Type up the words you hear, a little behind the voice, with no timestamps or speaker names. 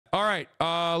All right.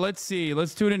 Let's see.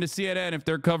 Let's tune into CNN if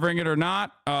they're covering it or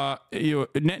not.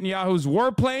 Netanyahu's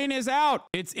warplane is out.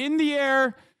 It's in the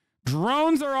air.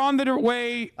 Drones are on the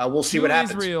way. We'll see what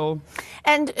happens. Israel.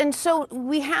 And so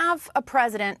we have a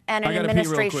president and an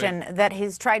administration that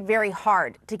has tried very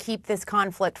hard to keep this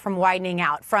conflict from widening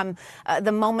out. From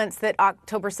the moments that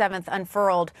October 7th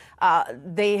unfurled,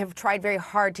 they have tried very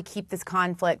hard to keep this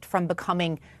conflict from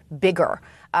becoming bigger.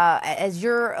 As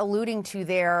you're alluding to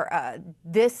there,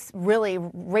 this really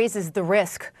raises the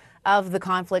risk of the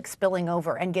conflict spilling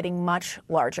over and getting much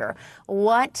larger.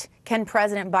 What can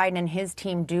President Biden and his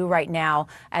team do right now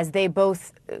as they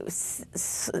both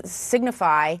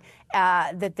signify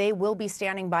that they will be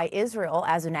standing by Israel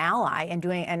as an ally and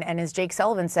doing, and as Jake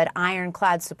Sullivan said,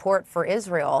 ironclad support for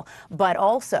Israel, but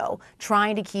also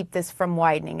trying to keep this from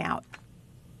widening out?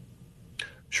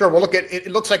 Sure. Well, look,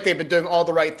 it looks like they've been doing all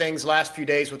the right things the last few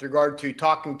days with regard to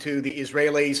talking to the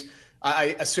Israelis.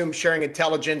 I assume sharing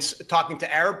intelligence, talking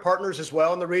to Arab partners as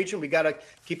well in the region. We got to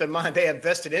keep in mind they have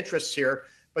vested interests here,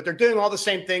 but they're doing all the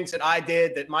same things that I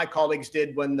did, that my colleagues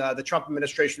did when the Trump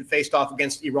administration faced off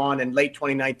against Iran in late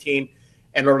 2019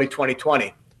 and early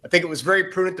 2020. I think it was very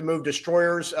prudent to move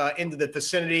destroyers into the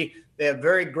vicinity. They have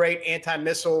very great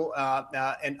anti-missile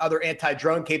and other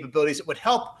anti-drone capabilities that would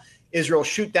help Israel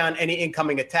shoot down any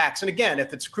incoming attacks. And again,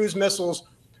 if it's cruise missiles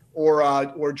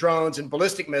or drones and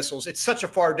ballistic missiles, it's such a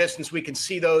far distance we can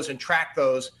see those and track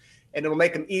those, and it'll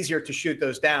make them easier to shoot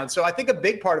those down. So I think a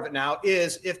big part of it now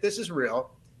is, if this is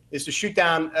real, is to shoot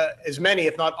down as many,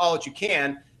 if not all, as you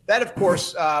can. That, of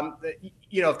course,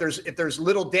 if there's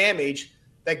little damage,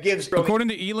 that gives. According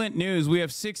to Elint News, we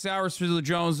have 6 hours for the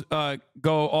drones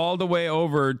go all the way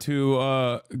over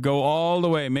to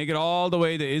make it all the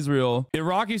way to Israel.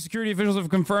 Iraqi security officials have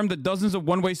confirmed that dozens of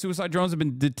one-way suicide drones have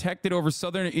been detected over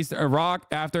southern and eastern Iraq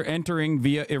after entering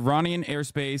via Iranian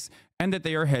airspace, and that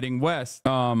they are heading west.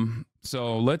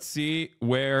 So let's see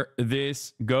where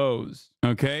this goes.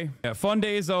 Okay, yeah, fun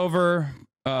day is over.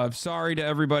 Sorry to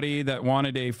everybody that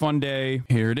wanted a fun day.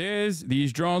 Here it is.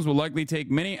 These drones will likely take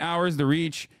many hours to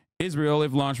reach Israel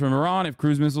if launched from Iran. If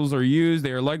cruise missiles are used,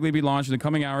 they are likely to be launched in the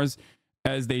coming hours,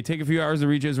 as they take a few hours to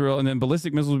reach Israel, and then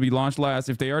ballistic missiles will be launched last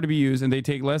if they are to be used, and they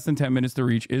take less than 10 minutes to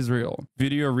reach Israel.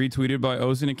 Video retweeted by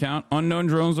Osin account. Unknown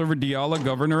drones over Diyala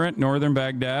Governorate, northern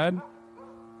Baghdad.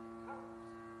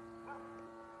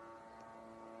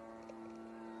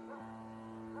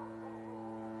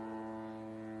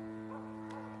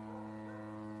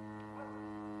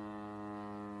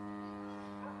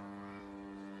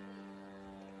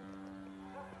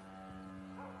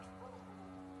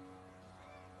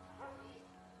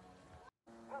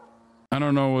 I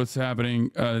don't know what's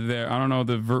happening there. I don't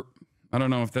know I don't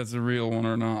know if that's a real one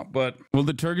or not. But will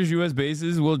the Turkish U.S.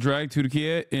 bases will drag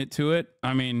Turkey into it?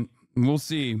 I mean, we'll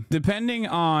see. Depending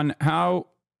on how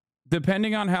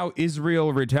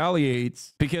Israel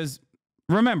retaliates, because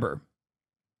remember,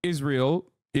 Israel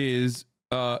is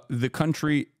the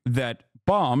country that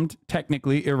bombed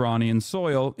technically Iranian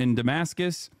soil in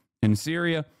Damascus, in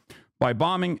Syria, by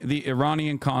bombing the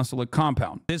Iranian consulate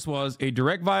compound. This was a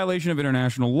direct violation of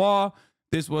international law.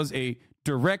 This was a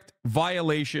direct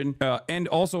violation and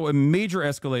also a major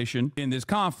escalation in this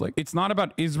conflict. It's not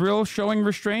about Israel showing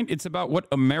restraint. It's about what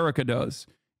America does.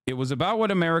 It was about what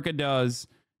America does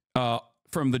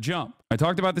from the jump. I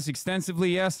talked about this extensively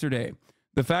yesterday.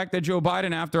 The fact that Joe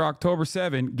Biden, after October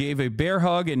 7, gave a bear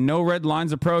hug and no red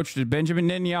lines approach to Benjamin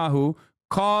Netanyahu,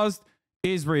 caused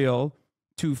Israel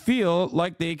to feel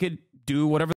like they could do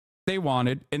whatever they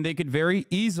wanted, and they could very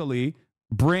easily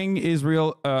bring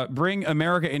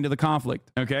America into the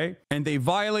conflict, okay? And they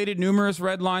violated numerous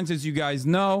red lines, as you guys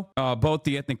know, both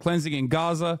the ethnic cleansing in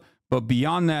Gaza, but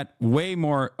beyond that, way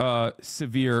more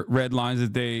severe red lines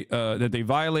that they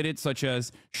violated, such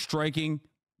as striking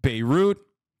Beirut,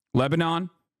 Lebanon,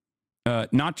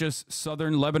 not just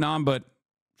southern Lebanon, but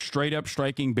straight up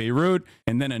striking Beirut,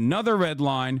 and then another red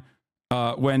line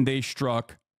when they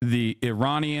struck the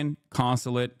Iranian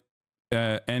consulate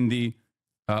and the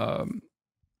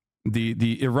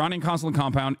Iranian consulate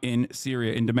compound in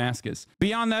Syria, in Damascus.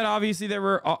 Beyond that, obviously, there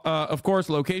were, of course,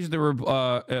 locations that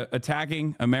were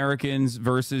attacking Americans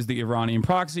versus the Iranian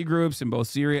proxy groups in both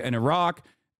Syria and Iraq.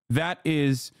 That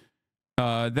is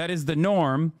the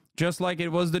norm, just like it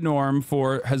was the norm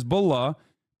for Hezbollah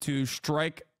to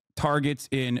strike targets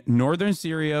in northern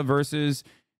Syria versus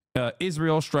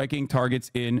Israel striking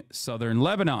targets in southern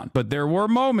Lebanon. But there were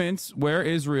moments where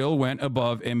Israel went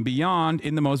above and beyond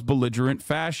in the most belligerent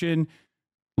fashion,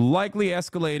 likely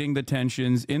escalating the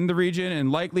tensions in the region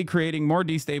and likely creating more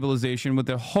destabilization with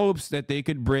the hopes that they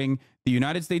could bring the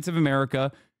United States of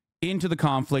America into the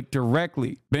conflict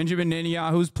directly. Benjamin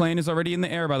Netanyahu's plane is already in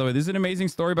the air, by the way. This is an amazing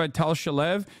story by Tal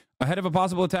Shalev. Ahead of a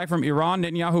possible attack from Iran,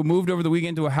 Netanyahu moved over the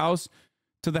weekend to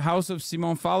the house of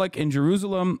Simon Falek in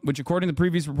Jerusalem, which according to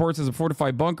previous reports is a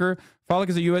fortified bunker. Falek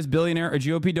is a U.S. billionaire, a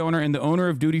GOP donor, and the owner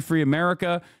of Duty Free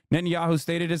America. Netanyahu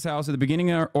stayed at his house at the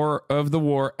beginning of the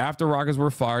war after rockets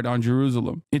were fired on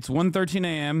Jerusalem. It's 1:13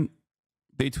 a.m.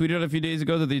 They tweeted a few days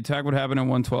ago that the attack would happen at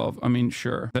 1:12. I mean,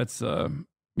 sure, that's,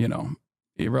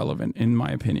 irrelevant in my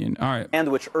opinion. All right.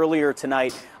 And which earlier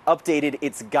tonight updated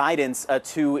its guidance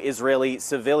to Israeli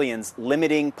civilians,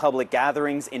 limiting public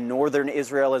gatherings in northern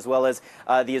Israel as well as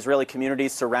the Israeli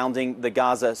communities surrounding the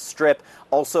Gaza Strip,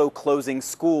 also closing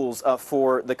schools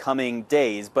for the coming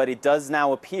days. But it does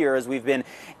now appear, as we've been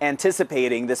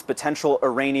anticipating this potential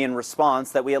Iranian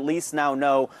response, that we at least now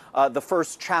know the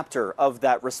first chapter of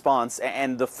that response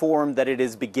and the form that it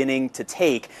is beginning to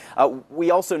take.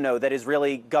 We also know that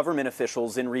Israeli government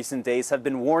officials in recent days have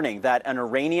been warning that an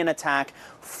Iranian attack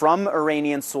from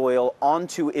Iranian soil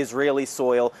onto Israeli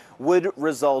soil would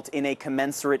result in a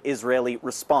commensurate Israeli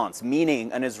response,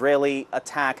 meaning an Israeli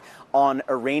attack on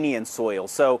Iranian soil.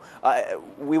 So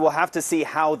we will have to see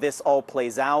how this all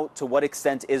plays out, to what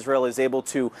extent Israel is able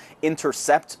to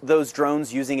intercept those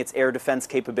drones using its air defense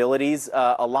capabilities.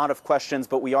 A lot of questions,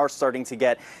 but we are starting to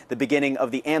get the beginning of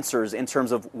the answers in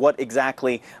terms of what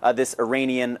exactly this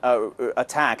Iranian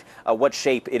attack, what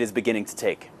shape it is beginning to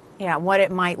take. Yeah, what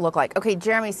it might look like. Okay,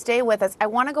 Jeremy, stay with us. I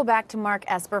want to go back to Mark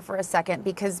Esper for a second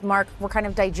because, Mark, we're kind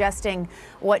of digesting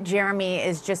what Jeremy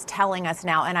is just telling us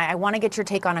now, and I want to get your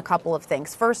take on a couple of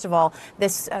things. First of all,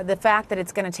 the fact that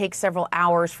it's going to take several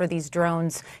hours for these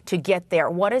drones to get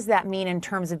there. What does that mean in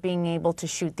terms of being able to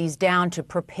shoot these down, to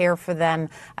prepare for them?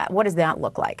 What does that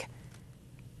look like?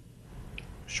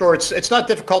 Sure, it's not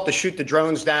difficult to shoot the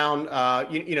drones down.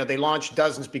 They launch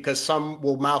dozens because some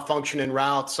will malfunction en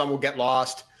route, some will get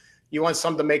lost. You want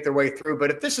some to make their way through.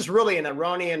 But if this is really an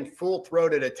Iranian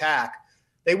full-throated attack,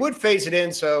 they would phase it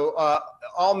in so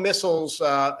all missiles,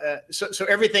 so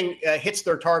everything hits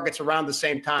their targets around the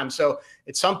same time. So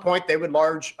at some point, they would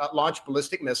launch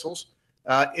ballistic missiles.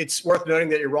 It's worth noting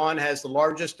that Iran has the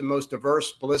largest and most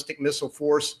diverse ballistic missile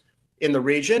force in the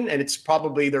region, and it's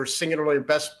probably their singularly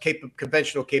best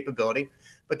conventional capability.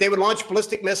 But they would launch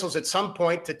ballistic missiles at some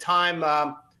point to time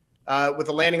with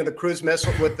the landing of the cruise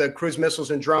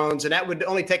missiles and drones, and that would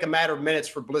only take a matter of minutes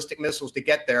for ballistic missiles to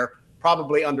get there,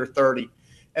 probably under 30.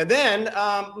 And then,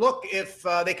 look, if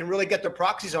they can really get their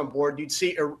proxies on board, you'd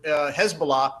see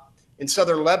Hezbollah in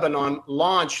southern Lebanon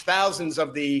launch thousands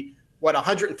of the,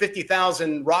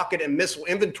 150,000 rocket and missile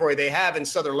inventory they have in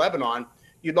southern Lebanon.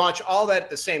 You'd launch all that at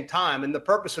the same time, and the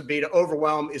purpose would be to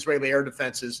overwhelm Israeli air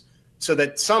defenses so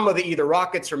that some of the either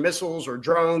rockets or missiles or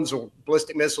drones or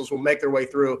ballistic missiles will make their way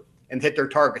through and hit their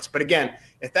targets. But again,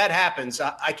 if that happens,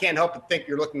 I can't help but think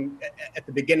you're looking at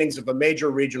the beginnings of a major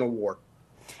regional war.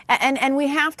 And we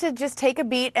have to just take a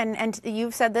beat, and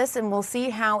you've said this, and we'll see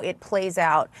how it plays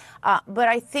out. But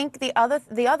I think the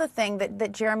other thing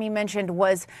that Jeremy mentioned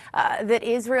was that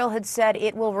Israel had said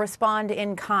it will respond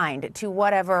in kind to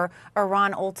whatever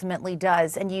Iran ultimately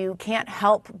does. And you can't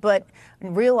help but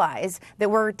realize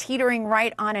that we're teetering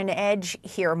right on an edge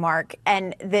here, Mark,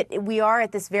 and that we are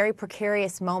at this very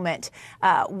precarious moment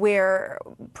where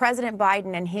President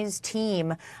Biden and his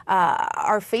team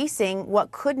are facing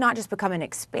what could not just become an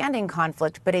expanding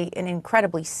conflict, but an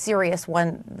incredibly serious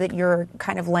one that you're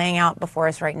kind of laying out before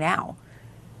us right now.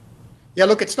 Yeah,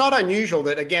 look, it's not unusual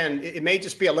that, again, it may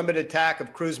just be a limited attack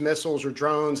of cruise missiles or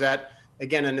drones at,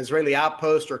 again, an Israeli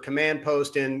outpost or command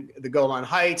post in the Golan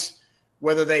Heights.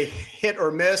 Whether they hit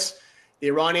or miss, the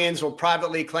Iranians will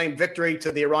privately claim victory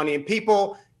to the Iranian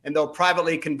people, and they'll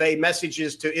privately convey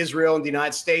messages to Israel and the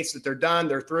United States that they're done,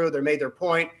 they're through, they made their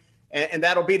point, and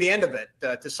that'll be the end of it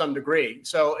to some degree.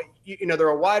 So, there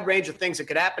are a wide range of things that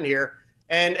could happen here.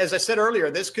 And as I said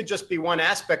earlier, this could just be one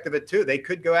aspect of it, too. They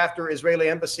could go after Israeli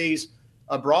embassies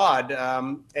abroad,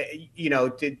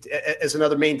 as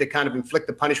another means to kind of inflict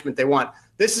the punishment they want.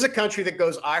 This is a country that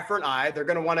goes eye for an eye. They're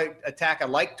going to want to attack a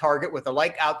like target with a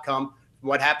like outcome.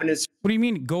 What happened is... What do you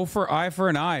mean go for eye for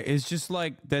an eye? It's just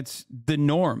like that's the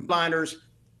norm. Liners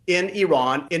in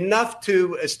Iran, enough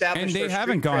to establish. And they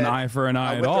haven't gone eye for an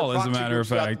eye at all, as a matter of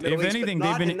fact. If anything,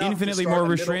 they've been infinitely more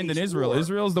restrained than Israel.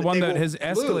 Israel's the one that has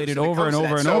escalated over and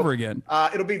over and over again.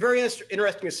 It'll be very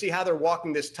interesting to see how they're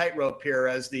walking this tightrope here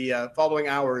as the following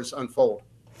hours unfold.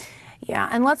 Yeah,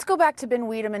 and let's go back to Ben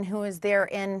Wiedemann, who is there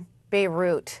in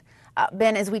Beirut.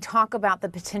 Ben, as we talk about the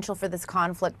potential for this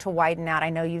conflict to widen out, I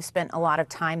know you've spent a lot of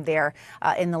time there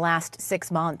in the last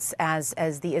 6 months as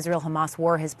the Israel-Hamas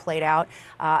war has played out,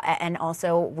 and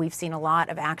also we've seen a lot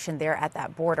of action there at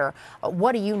that border.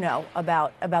 What do you know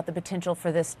about the potential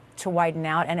for this to widen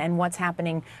out, and what's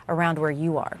happening around where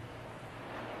you are?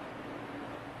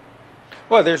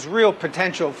 Well, there's real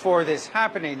potential for this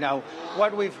happening. Now,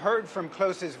 what we've heard from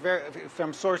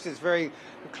sources very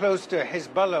close to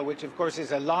Hezbollah, which of course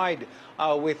is allied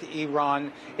with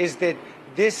Iran, is that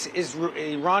this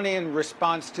Iranian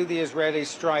response to the Israeli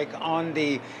strike on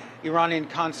the Iranian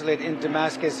consulate in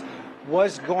Damascus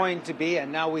was going to be,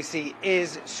 and now we see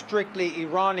is, strictly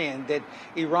Iranian, that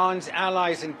Iran's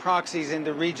allies and proxies in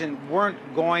the region weren't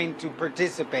going to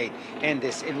participate in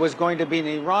this. It was going to be an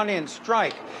Iranian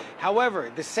strike.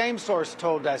 However, the same source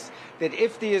told us that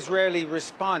if the Israeli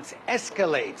response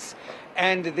escalates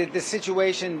and that the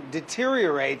situation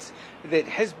deteriorates, that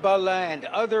Hezbollah and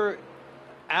other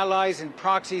allies and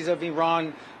proxies of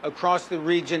Iran across the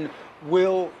region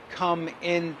will come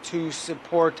in to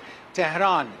support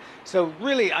Tehran. So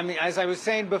really, I mean, as I was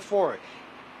saying before,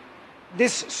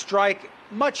 this strike,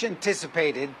 much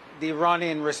anticipated, the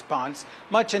Iranian response,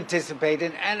 much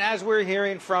anticipated, and as we're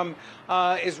hearing from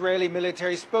Israeli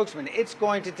military spokesmen, it's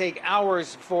going to take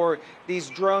hours for these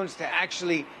drones to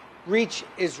actually reach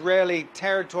Israeli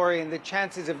territory, and the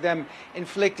chances of them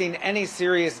inflicting any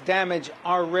serious damage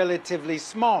are relatively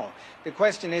small. The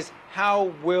question is,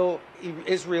 how will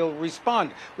Israel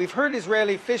respond? We've heard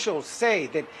Israeli officials say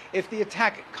that if the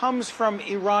attack comes from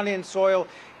Iranian soil,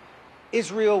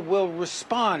 Israel will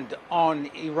respond on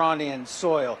Iranian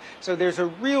soil. So there's a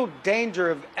real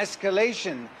danger of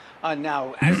escalation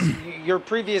now, as your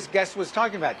previous guest was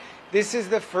talking about. This is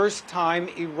the first time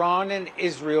Iran and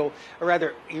Israel, or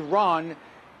rather Iran,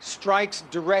 strikes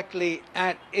directly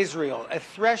at Israel. A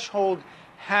threshold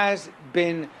has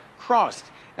been crossed.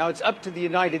 Now it's up to the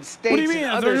United States and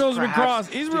others perhaps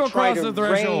to try to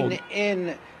rein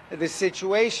in the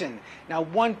situation. Now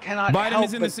one cannot help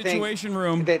but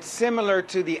think that similar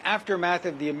to the aftermath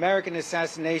of the American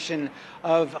assassination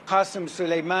of Qasem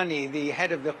Soleimani, the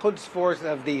head of the Quds force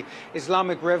of the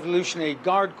Islamic Revolutionary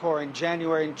Guard Corps in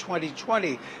January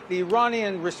 2020, the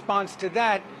Iranian response to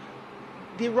that,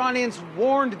 the Iranians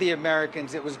warned the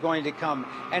Americans it was going to come,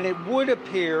 and it would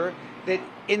appear that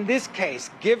in this case,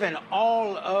 given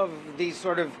all of these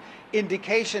sort of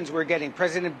indications we're getting,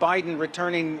 President Biden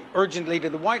returning urgently to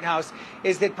the White House,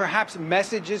 is that perhaps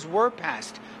messages were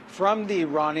passed from the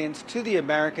Iranians to the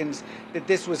Americans that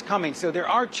this was coming. So there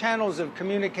are channels of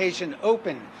communication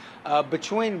open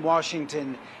between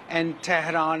Washington and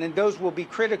Tehran, and those will be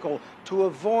critical to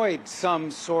avoid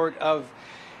some sort of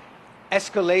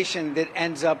escalation that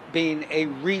ends up being a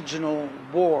regional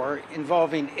war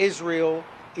involving Israel,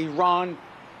 Iran,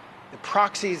 the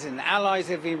proxies and allies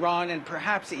of Iran, and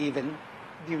perhaps even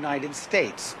the United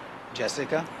States.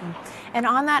 Jessica? And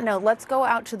on that note, let's go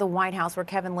out to the White House where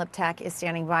Kevin Liptak is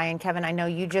standing by. And Kevin, I know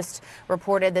you just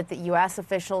reported that the U.S.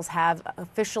 officials have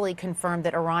officially confirmed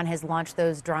that Iran has launched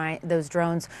those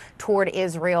drones toward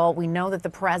Israel. We know that the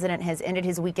president has ended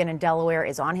his weekend in Delaware,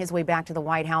 is on his way back to the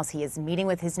White House. He is meeting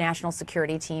with his national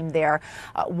security team there.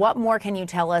 What more can you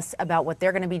tell us about what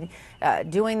they're going to be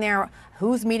doing there?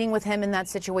 Who's meeting with him in that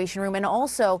situation room? And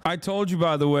also, I told you,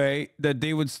 by the way, that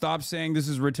they would stop saying this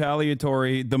is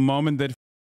retaliatory the moment that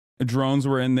drones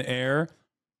were in the air.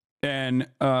 And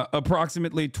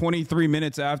approximately 23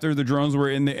 minutes after the drones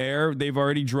were in the air, they've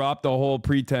already dropped the whole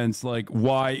pretense, like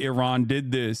why Iran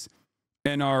did this,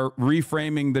 and are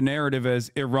reframing the narrative as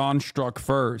Iran struck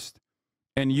first.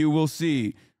 And you will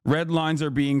see red lines are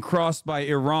being crossed by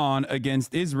Iran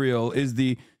against Israel is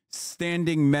the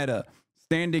standing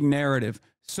narrative.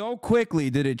 So quickly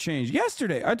did it change.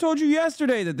 Yesterday, I told you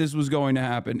yesterday that this was going to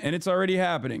happen, and it's already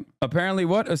happening. Apparently,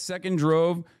 a second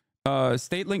drove.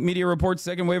 State-linked media reports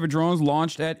second wave of drones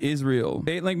launched at Israel.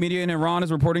 State-linked media in Iran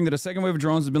is reporting that a second wave of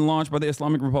drones has been launched by the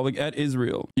Islamic Republic at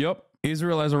Israel. Yep.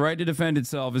 Israel has a right to defend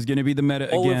itself is going to be the meta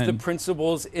again. All of the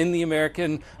principles in the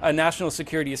American national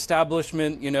security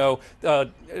establishment,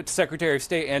 Secretary of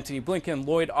State Antony Blinken,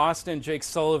 Lloyd Austin, Jake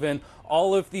Sullivan,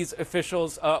 all of these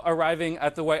officials arriving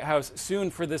at the White House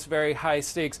soon for this very high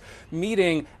stakes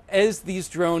meeting as these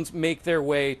drones make their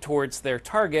way towards their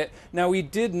target. Now, we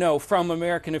did know from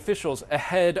American officials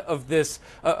ahead of this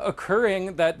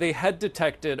occurring that they had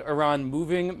detected Iran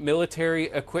moving military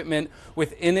equipment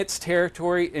within its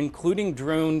territory, including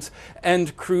drones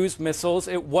and cruise missiles.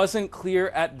 It wasn't clear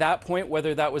at that point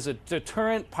whether that was a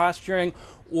deterrent posturing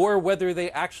or whether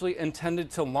they actually intended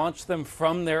to launch them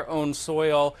from their own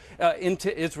soil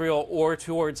into Israel or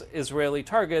towards Israeli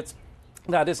targets.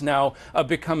 that is now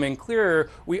becoming clearer.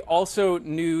 We also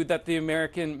knew that the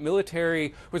American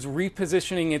military was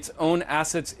repositioning its own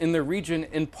assets in the region,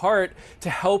 in part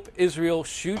to help Israel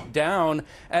shoot down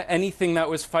anything that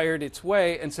was fired its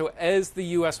way. And so as the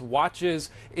U.S.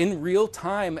 watches in real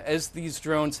time as these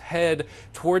drones head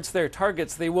towards their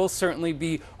targets, they will certainly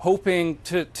be hoping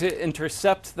to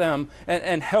intercept them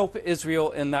and help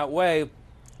Israel in that way.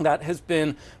 That has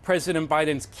been President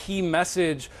Biden's key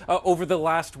message over the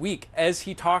last week as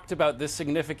he talked about this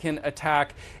significant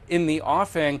attack in the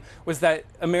offing, was that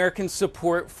American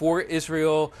support for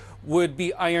Israel would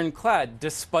be ironclad.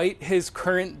 Despite his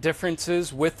current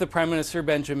differences with the Prime Minister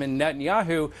Benjamin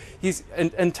Netanyahu, he's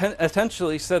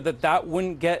essentially said that that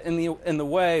wouldn't get in the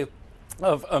way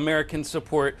of American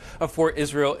support for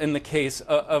Israel in the case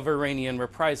of Iranian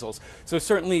reprisals. So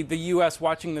certainly the U.S.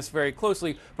 watching this very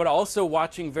closely, but also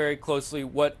watching very closely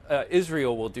what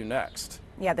Israel will do next.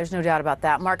 Yeah, there's no doubt about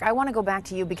that. Mark, I want to go back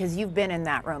to you because you've been in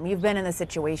that room. You've been in the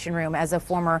Situation Room as a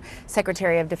former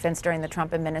Secretary of Defense during the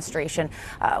Trump administration.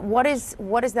 What is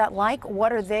that like?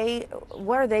 What are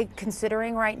they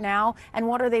considering right now, and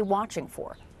what are they watching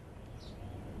for?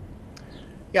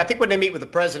 Yeah, I think when they meet with the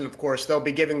president, of course, they'll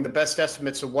be giving the best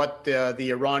estimates of what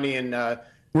the Iranian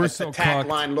attack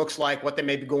line looks like, what they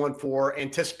may be going for,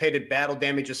 anticipated battle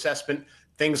damage assessment,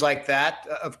 things like that.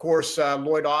 Of course,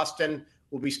 Lloyd Austin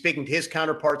will be speaking to his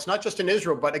counterparts, not just in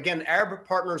Israel, but again, Arab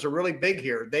partners are really big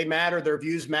here. They matter. Their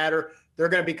views matter. They're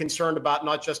going to be concerned about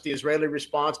not just the Israeli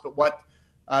response, but what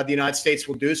the United States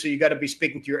will do. So you got to be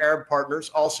speaking to your Arab partners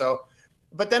also.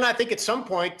 But then I think at some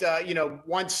point,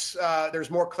 once there's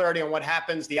more clarity on what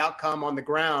happens, the outcome on the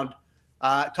ground,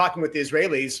 talking with the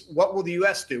Israelis, what will the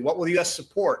U.S. do? What will the U.S.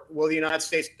 support? Will the United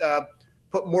States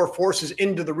put more forces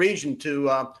into the region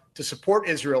to support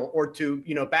Israel or to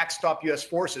backstop U.S.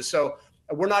 forces? So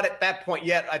we're not at that point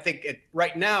yet. I think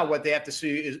right now what they have to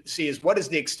see is what is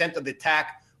the extent of the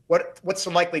attack, what's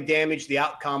the likely damage, the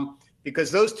outcome, because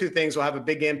those two things will have a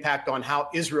big impact on how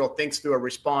Israel thinks through a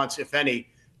response, if any,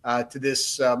 to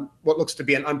this, what looks to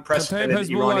be an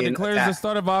unprecedented Iranian declares attack. The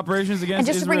start of operations against And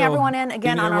just Israel to bring everyone in,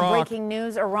 again, on Iraq. our breaking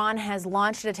news, Iran has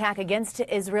launched an attack against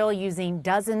Israel using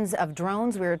dozens of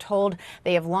drones. We were told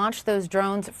they have launched those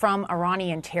drones from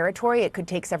Iranian territory. It could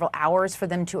take several hours for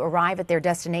them to arrive at their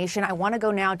destination. I want to go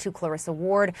now to Clarissa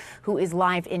Ward, who is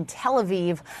live in Tel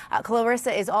Aviv.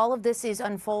 Clarissa, as all of this is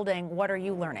unfolding, what are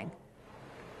you learning?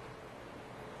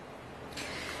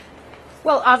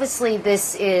 Well, obviously,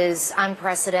 this is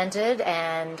unprecedented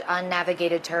and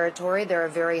unnavigated territory. There are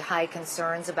very high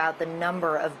concerns about the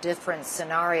number of different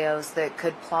scenarios that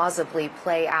could plausibly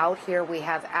play out here. We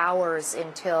have hours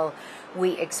until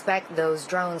we expect those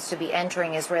drones to be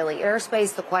entering Israeli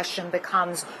airspace. The question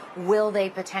becomes, will they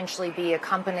potentially be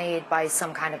accompanied by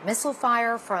some kind of missile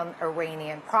fire from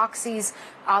Iranian proxies?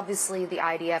 Obviously, the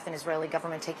IDF and Israeli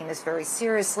government taking this very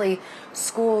seriously.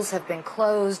 Schools have been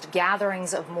closed.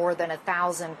 Gatherings of more than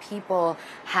 1,000 people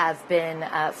have been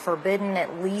forbidden,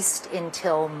 at least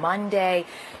until Monday.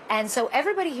 And so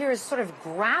everybody here is sort of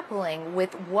grappling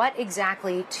with what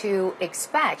exactly to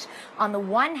expect. On the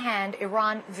one hand,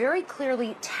 Iran very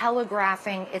clearly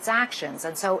telegraphing its actions.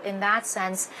 And so in that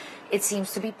sense, it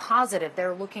seems to be positive.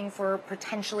 They're looking for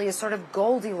potentially a sort of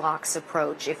Goldilocks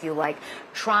approach, if you like,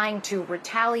 trying to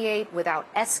retaliate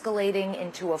without escalating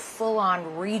into a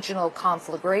full-on regional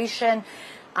conflagration.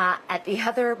 At the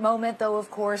other moment, though, of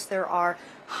course, there are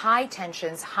high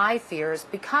tensions, high fears,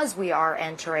 because we are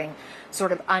entering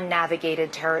sort of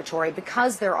unnavigated territory,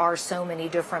 because there are so many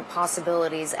different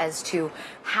possibilities as to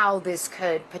how this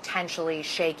could potentially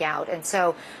shake out. And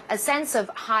so a sense of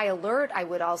high alert, I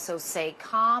would also say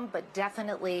calm, but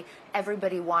definitely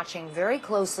everybody watching very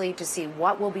closely to see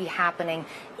what will be happening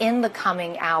in the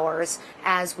coming hours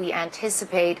as we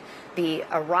anticipate the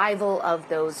arrival of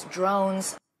those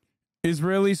drones.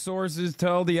 Israeli sources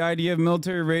tell the IDF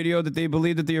military radio that they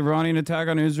believe that the Iranian attack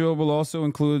on Israel will also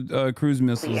include cruise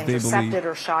missiles. Intercepted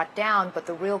or shot down, but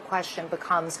the real question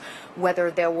becomes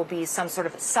whether there will be some sort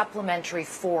of supplementary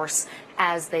force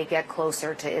as they get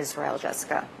closer to Israel,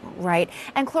 Jessica. Right.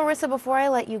 And Clarissa, before I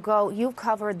let you go, you've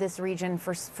covered this region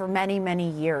for many,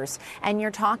 many years. And you're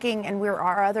talking, and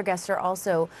our other guests are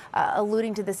also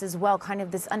alluding to this as well, kind of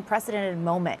this unprecedented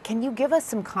moment. Can you give us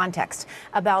some context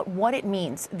about what it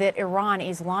means that Iran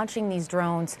is launching these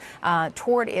drones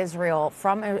toward Israel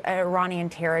from Iranian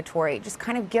territory? Just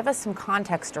kind of give us some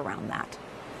context around that.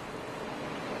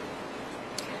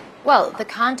 Well, the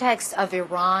context of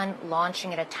Iran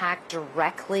launching an attack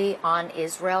directly on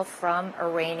Israel from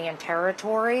Iranian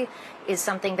territory is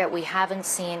something that we haven't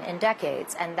seen in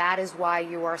decades. And that is why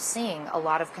you are seeing a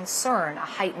lot of concern, a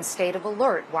heightened state of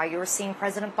alert, why you're seeing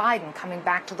President Biden coming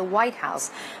back to the White House,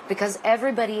 because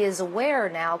everybody is aware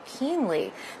now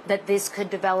keenly that this could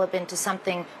develop into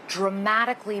something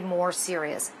dramatically more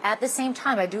serious. At the same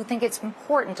time, I do think it's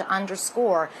important to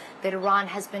underscore that Iran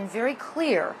has been very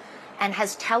clear and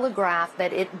has telegraphed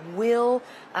that it will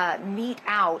mete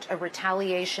out a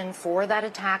retaliation for that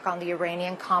attack on the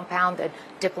Iranian compound, the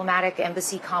diplomatic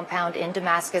embassy compound in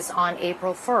Damascus on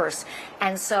April 1st.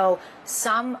 And so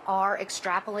some are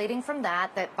extrapolating from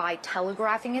that by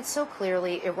telegraphing it so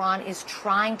clearly, Iran is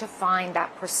trying to find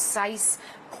that precise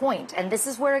point. And this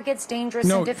is where it gets dangerous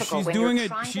and difficult.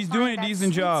 She's doing a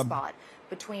decent job spot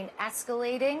between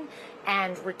escalating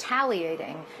and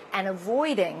retaliating and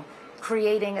avoiding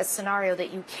creating a scenario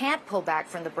that you can't pull back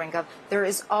from the brink of. There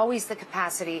is always the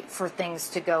capacity for things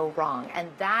to go wrong. And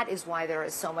that is why there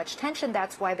is so much tension.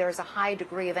 That's why there is a high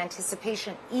degree of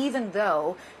anticipation, even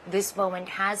though this moment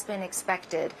has been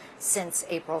expected since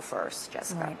April 1st,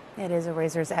 Jessica. Right. It is a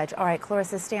razor's edge. All right,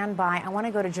 Clarissa, stand by. I want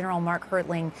to go to General Mark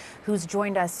Hertling, who's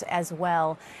joined us as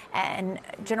well. And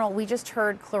General, we just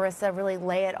heard Clarissa really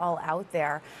lay it all out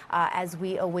there. As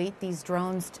we await these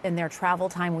drones in their travel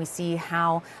time, we see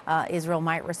how Israel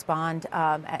might respond,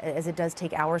 as it does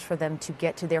take hours for them to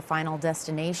get to their final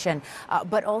destination.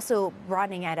 But also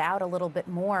broadening it out a little bit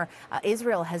more,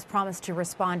 Israel has promised to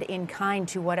respond in kind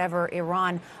to whatever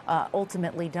Iran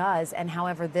ultimately does, and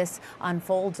however this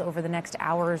unfolds over the next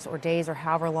hours or days or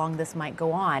however long this might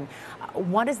go on.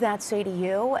 What does that say to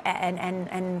you,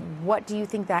 and what do you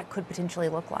think that could potentially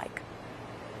look like?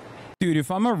 Dude,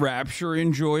 if I'm a rapture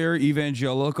enjoyer,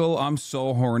 evangelical, I'm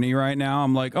so horny right now.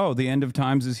 I'm like, oh, the end of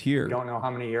times is here. We don't know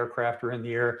how many aircraft are in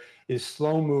the air, is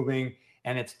slow moving,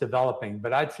 and it's developing.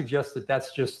 But I'd suggest that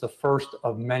that's just the first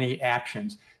of many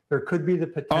actions. There could be the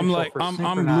potential for I'm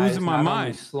losing my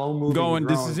mind. Slow-moving going,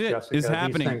 drones, this is it. Jessica. It's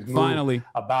happening, finally.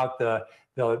 About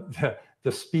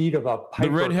the speed of a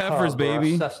Piker red heifers, Cub or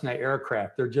baby. a Cessna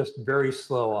aircraft. They're just very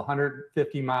slow,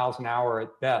 150 miles an hour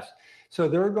at best. So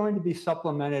they're going to be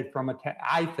supplemented from,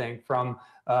 I think, from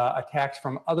attacks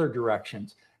from other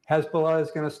directions. Hezbollah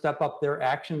is going to step up their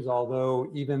actions, although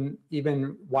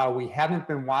even while we haven't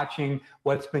been watching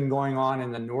what's been going on in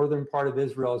the northern part of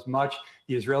Israel as much,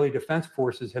 the Israeli Defense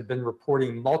Forces have been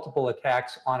reporting multiple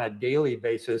attacks on a daily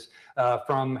basis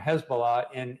from Hezbollah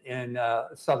in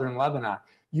southern Lebanon.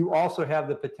 You also have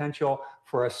the potential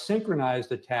for a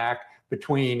synchronized attack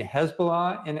between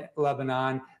Hezbollah and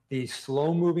Lebanon, these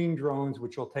slow-moving drones,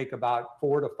 which will take about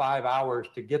 4 to 5 hours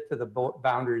to get to the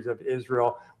boundaries of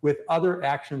Israel, with other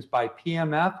actions by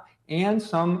PMF and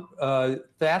some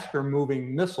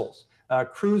faster-moving missiles,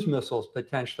 cruise missiles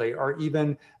potentially, or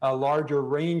even larger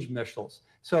range missiles.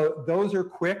 So those are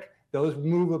quick. Those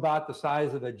move about the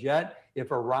size of a jet.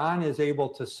 If Iran is able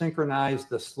to synchronize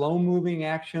the slow-moving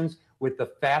actions with the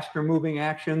faster-moving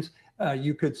actions,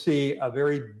 you could see a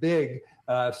very big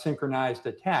synchronized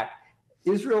attack.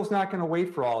 Israel's not going to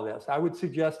wait for all this. I would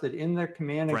suggest that in their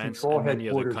command and control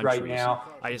headquarters right now,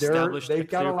 they've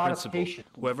got a lot of patience.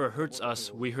 Whoever hurts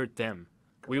us, we hurt them.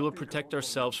 We will protect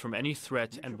ourselves from any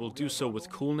threat and will do so with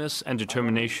coolness and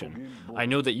determination. I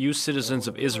know that you, citizens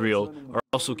of Israel, are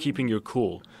also keeping your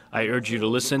cool. I urge you to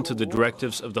listen to the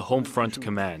directives of the Home Front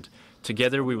Command.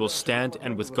 Together we will stand,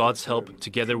 and with God's help,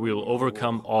 together we will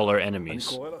overcome all our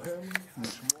enemies.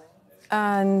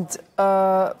 And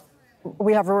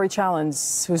we have Rory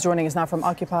Challens, who's joining us now from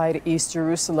occupied East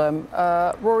Jerusalem.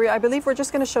 Rory, I believe we're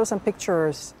just going to show some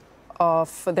pictures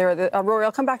of there. Rory,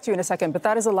 I'll come back to you in a second, but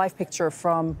that is a live picture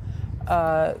from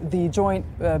the joint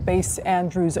base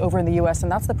Andrews over in the U.S.,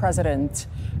 and that's the president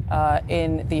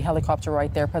in the helicopter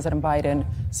right there, President Biden.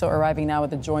 So arriving now at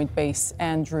the joint base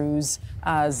Andrews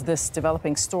as this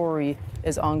developing story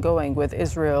is ongoing with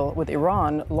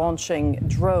Iran launching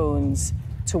drones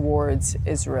towards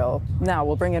Israel. Now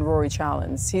we'll bring in Rory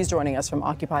Challens. He's joining us from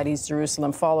occupied East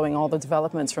Jerusalem, following all the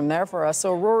developments from there for us.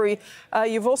 So Rory,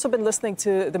 you've also been listening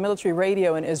to the military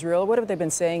radio in Israel. What have they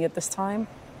been saying at this time?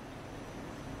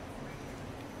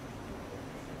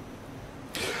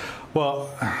 Well,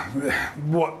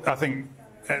 what I think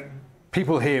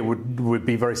people here would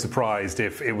be very surprised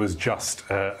if it was just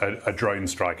a drone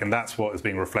strike, and that's what is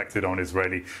being reflected on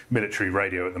Israeli military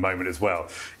radio at the moment as well.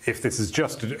 If this is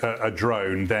just a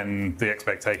drone, then the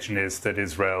expectation is that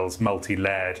Israel's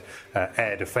multi-layered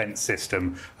air defense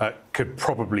system could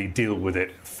probably deal with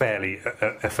it fairly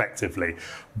effectively.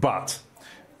 But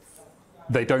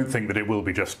they don't think that it will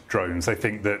be just drones. They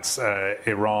think that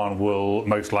Iran will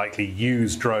most likely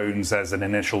use drones as an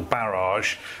initial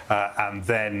barrage, and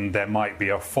then there might be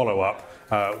a follow-up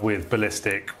with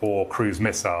ballistic or cruise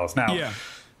missiles. Now,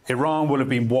 Iran will have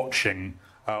been watching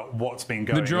what's been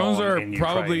going on. The drones are in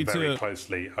probably Ukraine very to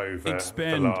closely over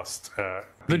expand. the last.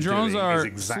 The drones are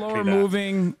exactly slower that.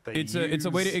 moving. It's a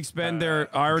way to expand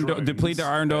their iron dome, deplete their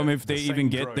iron dome if they even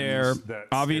get there.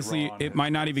 Obviously, it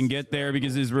might not even get there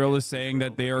because Israel is saying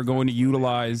that they are going to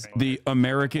utilize the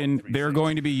American. They're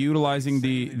going to be utilizing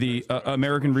the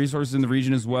American resources in the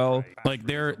region as well. Like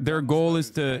their goal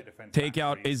is to take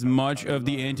out as much of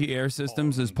the anti-air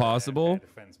systems as possible,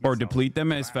 or deplete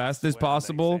them as fast as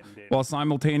possible, while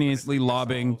simultaneously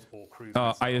lobbing,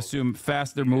 I assume,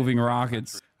 faster moving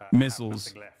rockets.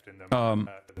 Missiles.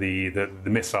 The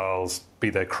missiles, be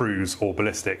they cruise or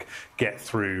ballistic, get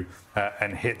through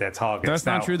and hit their targets. That's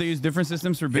not true. They use different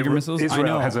systems for bigger missiles.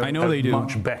 Israel has I know they do.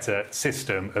 Much better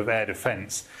system of air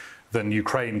defense than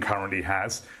Ukraine currently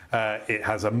has. It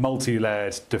has a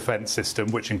multi-layered defense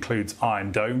system, which includes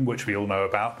Iron Dome, which we all know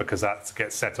about because that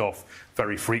gets set off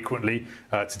very frequently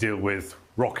to deal with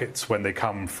rockets when they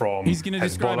come from He's going to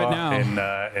describe it now.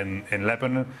 in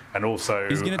Lebanon, and also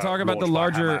he's going to talk about the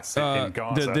larger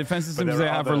the defense systems they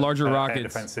have for larger rockets. Air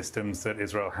defense systems that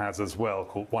Israel has as well,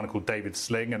 one called David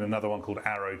Sling and another one called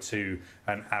Arrow 2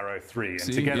 and Arrow 3.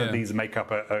 And together these make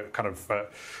up a kind of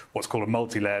what's called a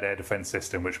multi-layered air defense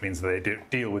system, which means that they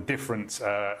deal with different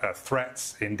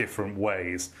threats in different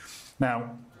ways.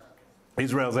 Now,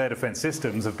 Israel's air defense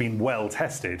systems have been well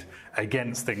tested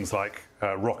against things like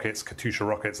rockets, Katyusha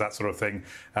rockets, that sort of thing.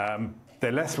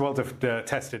 They're less well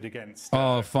tested against.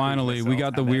 Oh, finally, we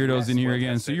got the weirdos in here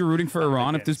again. So you're rooting for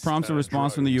Iran. If this prompts a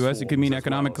response from the U.S., it could mean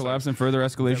economic collapse and further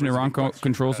escalation. Iran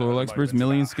controls oil exports.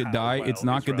 Millions could die. It's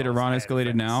not good that Iran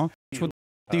escalated now. What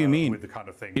do you mean?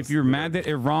 If you're mad that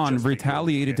Iran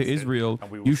retaliated to Israel,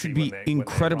 you should be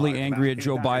incredibly angry at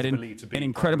Joe Biden and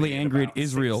incredibly angry at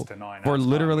Israel for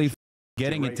literally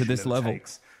getting it to this level,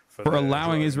 for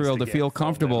allowing Israel to feel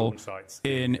comfortable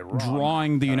in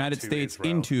drawing the United States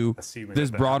into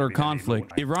this broader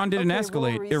conflict. Iran didn't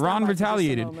escalate. Iran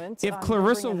retaliated. If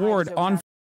Clarissa Ward on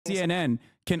CNN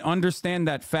can understand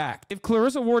that fact, if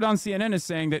Clarissa Ward on CNN is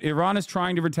saying that Iran is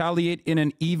trying to retaliate in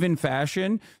an even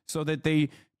fashion so that they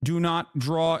do not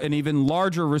draw an even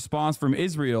larger response from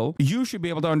Israel, you should be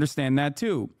able to understand that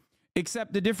too.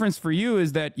 Except the difference for you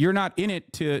is that you're not in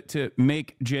it to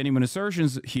make genuine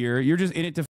assertions here. You're just in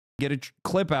it to get a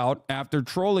clip out after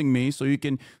trolling me so you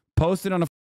can post it on a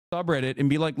subreddit and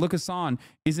be like, look, Hasan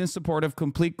is in support of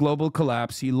complete global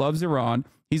collapse. He loves Iran.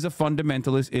 He's a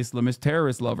fundamentalist Islamist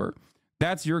terrorist lover.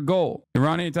 That's your goal.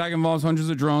 Iranian attack involves hundreds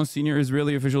of drones, senior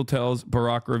Israeli official tells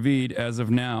Barak Ravid as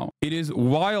of now. It is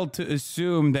wild to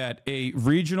assume that a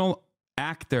regional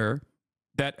actor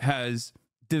that has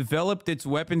developed its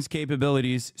weapons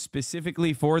capabilities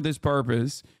specifically for this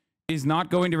purpose is not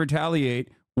going to retaliate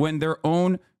when their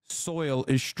own soil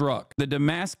is struck. The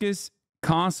Damascus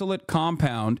consulate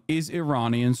compound is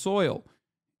Iranian soil.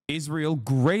 Israel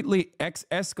greatly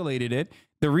escalated it.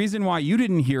 The reason why you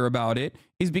didn't hear about it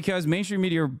is because mainstream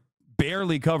media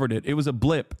barely covered it. It was a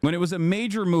blip. When it was a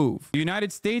major move, the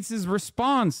United States'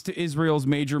 response to Israel's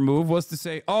major move was to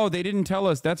say, oh, they didn't tell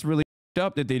us. That's really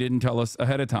up that they didn't tell us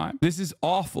ahead of time. This is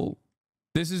awful.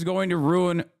 This is going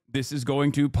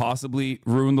to possibly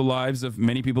ruin the lives of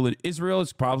many people in Israel.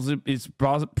 It's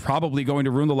probably going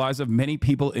to ruin the lives of many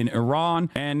people in Iran,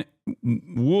 and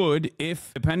would,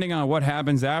 if, depending on what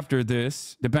happens after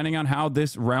this, depending on how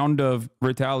this round of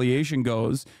retaliation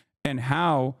goes and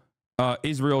how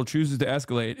Israel chooses to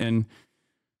escalate, and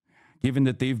given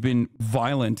that they've been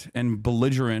violent and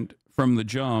belligerent from the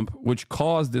jump, which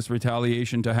caused this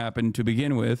retaliation to happen to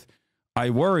begin with, I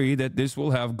worry that this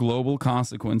will have global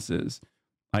consequences.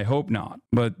 I hope not.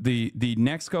 But the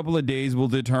next couple of days will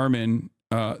determine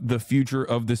the future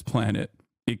of this planet.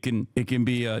 It can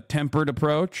be a tempered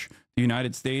approach. The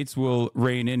United States will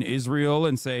rein in Israel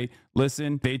and say,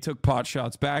 listen, they took pot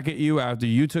shots back at you after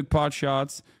you took pot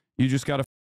shots. You just got to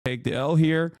take the L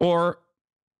here. Or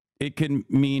it can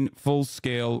mean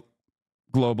full-scale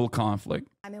global conflict.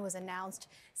 It was announced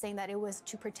saying that it was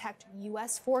to protect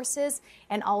U.S. forces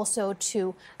and also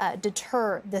to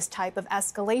deter this type of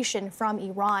escalation from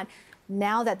Iran.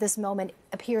 Now that this moment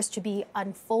appears to be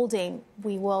unfolding,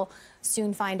 we will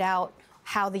soon find out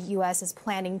how the U.S. is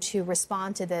planning to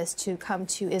respond to this, to come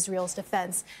to Israel's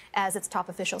defense, as its top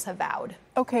officials have vowed.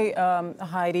 Okay,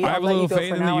 Heidi, I have a little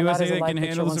faith in the USA that can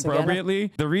handle this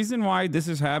appropriately. The reason why this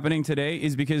is happening today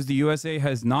is because the USA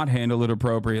has not handled it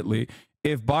appropriately.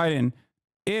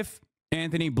 If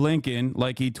Anthony Blinken,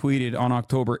 like he tweeted on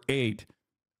October 8th,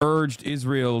 urged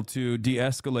Israel to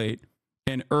de-escalate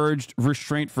and urged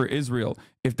restraint for Israel.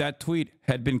 If that tweet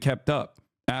had been kept up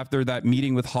after that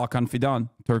meeting with Hakan Fidan,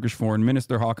 Turkish Foreign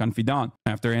Minister Hakan Fidan,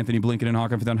 after Anthony Blinken and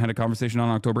Hakan Fidan had a conversation on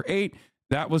October 8th,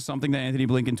 that was something that Anthony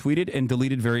Blinken tweeted and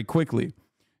deleted very quickly.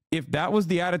 If that was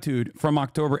the attitude from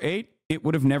October 8th, it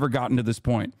would have never gotten to this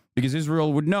point, because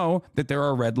Israel would know that there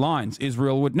are red lines.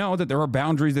 Israel would know that there are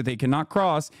boundaries that they cannot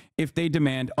cross if they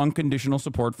demand unconditional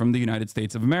support from the United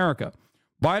States of America.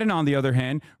 Biden, on the other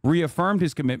hand, reaffirmed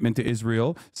his commitment to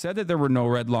Israel, said that there were no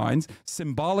red lines,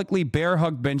 symbolically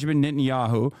bear-hugged Benjamin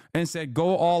Netanyahu, and said,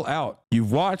 go all out.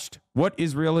 You've watched what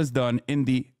Israel has done in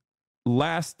the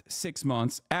last 6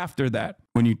 months after that.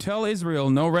 When you tell Israel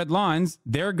no red lines,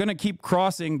 they're going to keep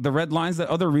crossing the red lines that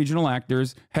other regional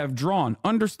actors have drawn.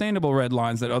 Understandable red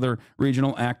lines that other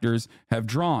regional actors have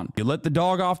drawn. You let the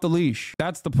dog off the leash.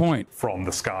 That's the point. From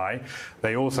the sky.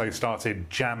 They also started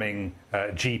jamming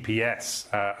GPS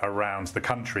around the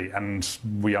country. And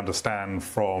we understand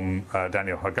from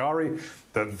Daniel Hagari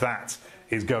that that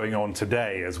is going on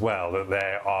today as well, that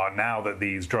there are, now that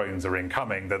these drones are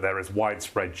incoming, that there is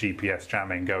widespread GPS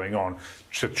jamming going on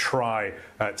to try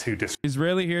to...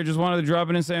 Israeli here just wanted to drop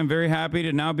in and say I'm very happy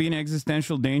to now be in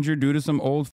existential danger due to some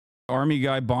old army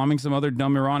guy bombing some other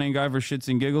dumb Iranian guy for shits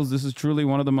and giggles. This is truly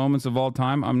one of the moments of all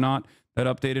time. I'm not that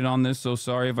updated on this, so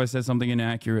sorry if I said something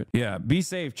inaccurate. Yeah, be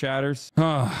safe, chatters.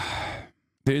 The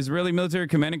Israeli military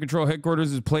command and control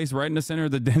headquarters is placed right in the center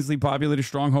of the densely populated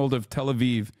stronghold of Tel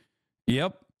Aviv.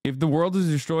 Yep. If the world is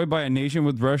destroyed by a nation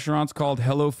with restaurants called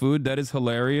Hello Food, that is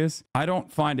hilarious. I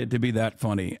don't find it to be that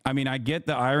funny. I mean, I get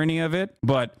the irony of it,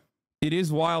 but it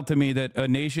is wild to me that a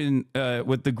nation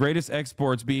with the greatest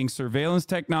exports being surveillance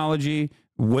technology,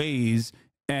 Waze,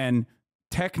 and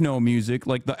techno music,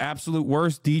 like the absolute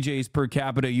worst DJs per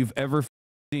capita you've ever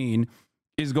seen,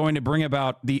 is going to bring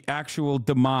about the actual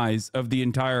demise of the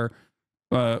entire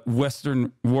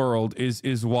Western world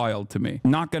is wild to me.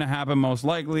 Not going to happen most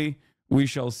likely. We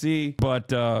shall see,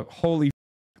 but holy,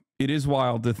 it is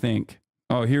wild to think.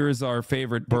 Oh, here is our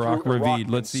favorite Barak Ravid.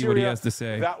 Let's see what he has to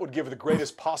say. That would give the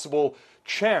greatest possible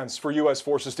chance for U.S.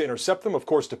 forces to intercept them, of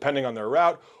course, depending on their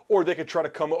route, or they could try to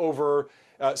come over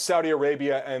Saudi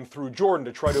Arabia and through Jordan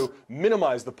to try to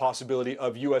minimize the possibility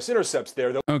of U.S. intercepts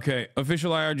there. Okay,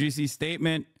 official IRGC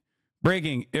statement.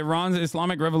 Breaking. Iran's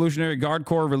Islamic Revolutionary Guard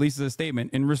Corps releases a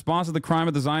statement. In response to the crime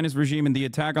of the Zionist regime and the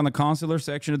attack on the consular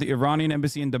section of the Iranian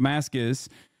embassy in Damascus,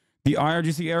 the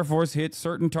IRGC Air Force hit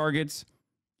certain targets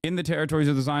in the territories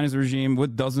of the Zionist regime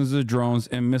with dozens of drones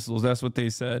and missiles. That's what they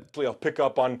said. I'll pick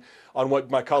up on what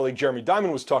my colleague Jeremy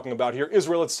Diamond was talking about here.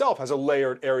 Israel itself has a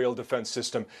layered aerial defense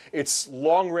system. Its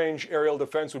long-range aerial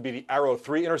defense would be the Arrow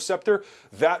 3 interceptor.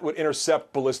 That would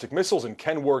intercept ballistic missiles and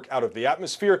can work out of the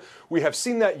atmosphere. We have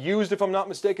seen that used, if I'm not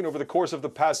mistaken, over the course of the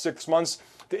past 6 months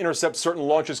to intercept certain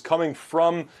launches coming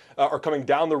from or coming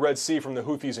down the Red Sea from the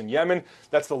Houthis in Yemen.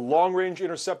 That's the long-range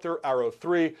interceptor, Arrow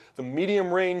 3. The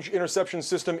medium-range interception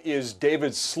system is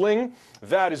David's Sling.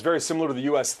 That is very similar to the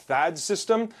U.S. THAAD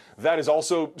system. That is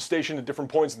also stationed at different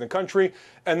points in the country.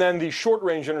 And then the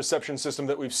short-range interception system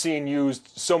that we've seen used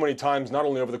so many times, not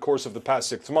only over the course of the past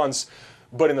 6 months,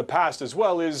 but in the past as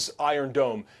well, is Iron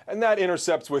Dome. And that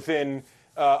intercepts within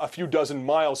a few dozen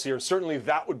miles here. Certainly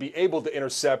that would be able to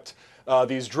intercept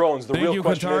these drones. The real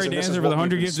question is, and this is what we've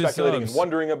been speculating and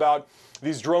wondering about,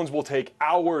 these drones will take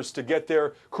hours to get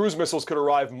there. Cruise missiles could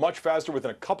arrive much faster, within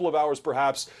a couple of hours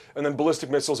perhaps, and then ballistic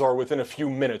missiles are within a few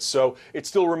minutes. So it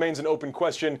still remains an open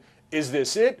question. Is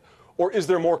this it? Or is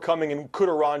there more coming, and could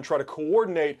Iran try to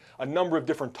coordinate a number of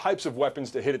different types of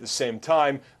weapons to hit at the same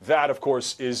time? That, of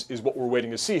course, is what we're waiting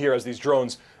to see here as these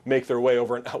drones make their way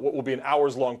over what will be an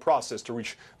hours-long process to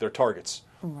reach their targets.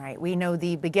 Right. We know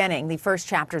the beginning, the first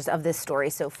chapters of this story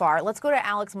so far. Let's go to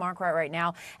Alex Marquardt right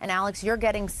now. And Alex, you're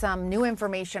getting some new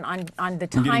information on the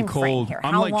time frame here.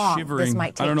 I'm How like long shivering. This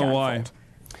might take I don't know to why. unfold.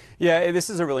 Yeah, this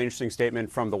is a really interesting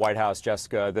statement from the White House,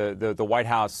 Jessica. The White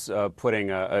House putting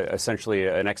essentially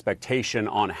an expectation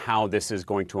on how this is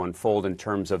going to unfold in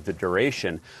terms of the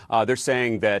duration. They're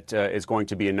saying that it's going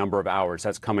to be a number of hours.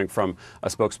 That's coming from a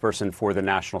spokesperson for the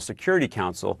National Security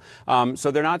Council. So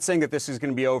they're not saying that this is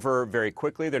going to be over very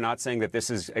quickly. They're not saying that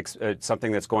this is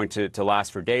something that's going to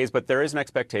last for days. But there is an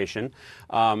expectation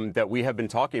that we have been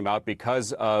talking about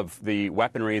because of the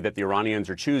weaponry that the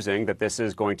Iranians are choosing, that this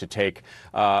is going to take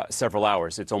several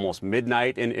hours. It's almost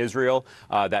midnight in Israel.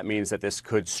 That means that this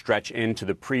could stretch into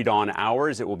the pre-dawn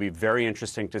hours. It will be very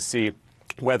interesting to see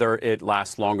Whether it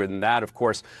lasts longer than that, of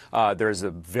course, there's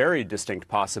a very distinct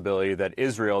possibility that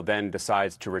Israel then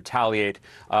decides to retaliate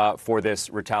for this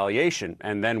retaliation.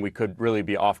 And then we could really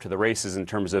be off to the races in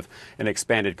terms of an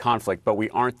expanded conflict. But we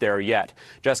aren't there yet.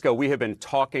 Jessica, we have been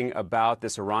talking about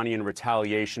this Iranian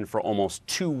retaliation for almost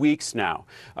 2 weeks now,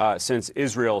 since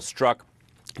Israel struck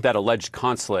that alleged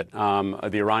consulate, the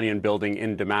Iranian building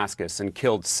in Damascus, and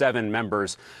killed 7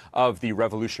 members of the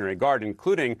Revolutionary Guard,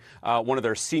 including one of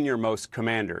their senior-most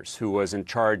commanders, who was in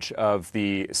charge of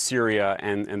the Syria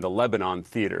and the Lebanon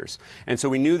theaters. And so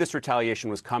we knew this retaliation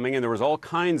was coming, and there was all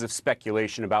kinds of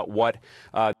speculation about what...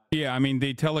 Yeah, I mean,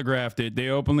 they telegraphed it. They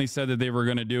openly said that they were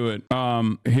going to do it.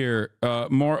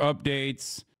 More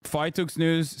updates. Faitux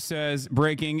News says,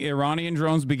 breaking, Iranian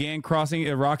drones began crossing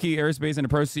Iraqi airspace and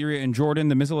approached Syria and Jordan.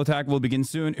 The missile attack will begin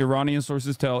soon, Iranian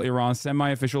sources tell Iran's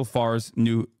semi-official Fars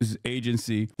news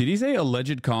agency. Did he say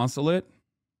alleged consulate?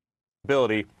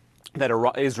 Ability that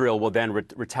Israel will then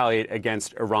retaliate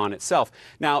against Iran itself.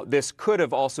 Now, this could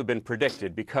have also been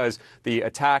predicted because the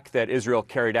attack that Israel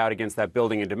carried out against that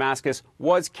building in Damascus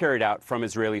was carried out from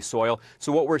Israeli soil.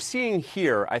 So what we're seeing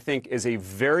here, I think, is a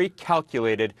very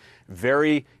calculated,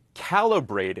 very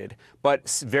calibrated, but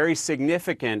very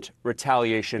significant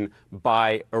retaliation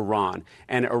by Iran.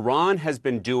 And Iran has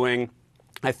been doing,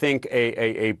 I think,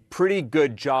 a pretty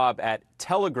good job at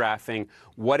telegraphing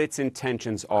what its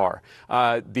intentions are.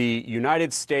 The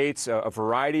United States, a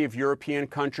variety of European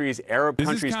countries, Arab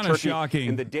countries, this is kind of shocking.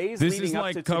 In the days this leading is up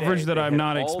like to coverage today, that I'm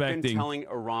not all expecting. been telling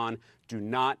Iran, do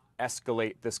not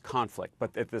escalate this conflict.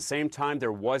 But at the same time,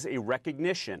 there was a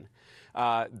recognition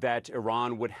that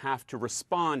Iran would have to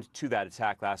respond to that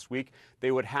attack last week.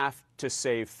 They would have to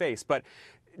save face. But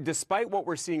despite what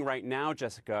we're seeing right now,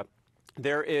 Jessica,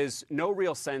 there is no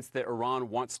real sense that Iran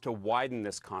wants to widen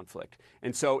this conflict.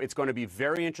 And so it's going to be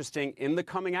very interesting in the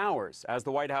coming hours, as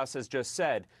the White House has just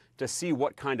said, to see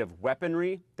what kind of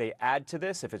weaponry they add to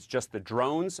this, if it's just the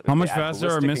drones. How much faster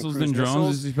are missiles than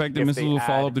drones? Is expected missiles will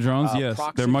follow up the drones? Yes,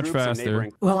 they're much faster.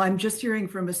 Well, I'm just hearing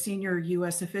from a senior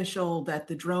U.S. official that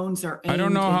the drones are aimed I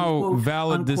don't know in, how quote,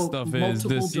 valid unquote, this stuff is. The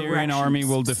multiple Syrian army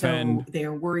will defend. So they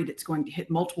are worried it's going to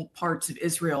hit multiple parts of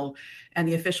Israel. And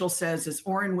the official says, as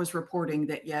Oren was reporting,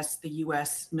 that yes, the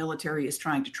U.S. military is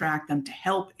trying to track them to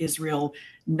help Israel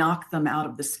knock them out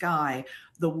of the sky.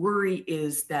 The worry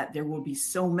is that there will be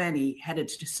so many headed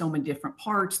to so many different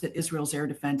parts that Israel's air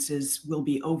defenses will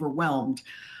be overwhelmed.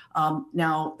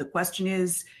 Now, the question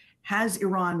is, has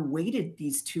Iran waited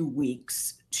these 2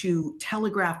 weeks to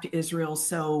telegraph to Israel?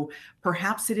 So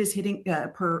perhaps it is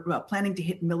planning to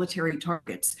hit military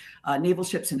targets, naval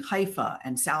ships in Haifa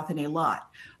and south in Eilat,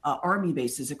 army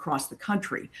bases across the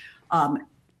country.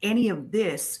 Any of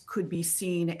this could be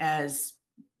seen as,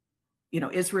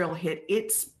 Israel hit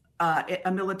its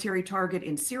a military target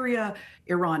in Syria,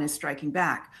 Iran is striking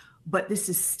back. But this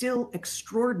is still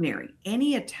extraordinary.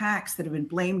 Any attacks that have been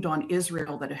blamed on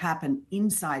Israel that have happened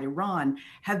inside Iran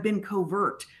have been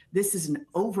covert. This is an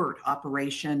overt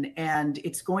operation, and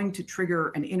it's going to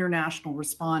trigger an international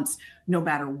response no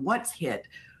matter what's hit.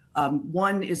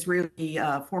 One Israeli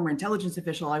former intelligence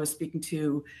official I was speaking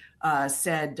to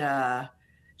said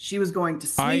she was going to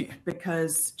sleep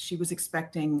because she was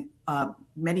expecting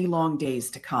many long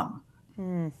days to come.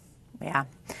 Yeah,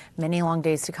 many long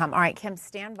days to come. All right, Kim,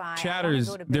 stand by.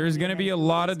 Chatters, there's going to be a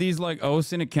lot of these like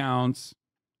OSIN accounts,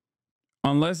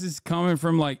 unless it's coming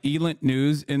from like Elent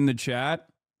News in the chat,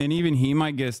 and even he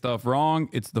might get stuff wrong.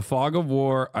 It's the fog of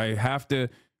war. I have to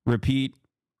repeat,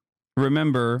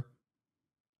 remember,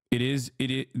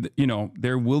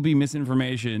 there will be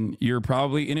misinformation. You're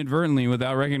probably inadvertently,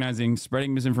 without recognizing,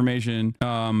 spreading misinformation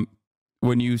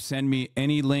when you send me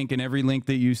any link and every link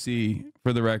that you see,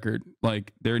 for the record.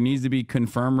 Like, there needs to be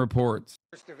confirmed reports.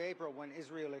 1st of April, when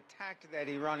Israel attacked that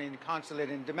Iranian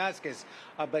consulate in Damascus.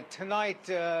 But tonight,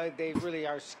 they really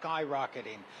are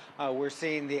skyrocketing. We're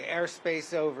seeing the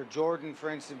airspace over Jordan, for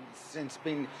instance,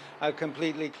 being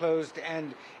completely closed.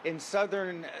 And in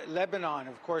southern Lebanon,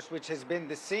 of course, which has been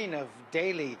the scene of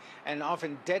daily and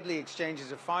often deadly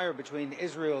exchanges of fire between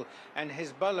Israel and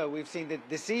Hezbollah, we've seen that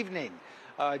this evening,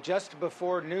 just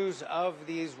before news of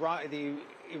the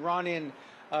Iranian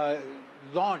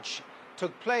launch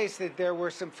took place, that there were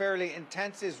some fairly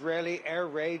intense Israeli air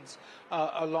raids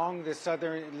along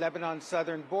the Lebanon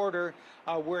southern border.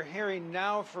 We're hearing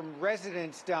now from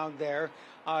residents down there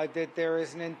that there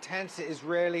is an intense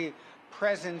Israeli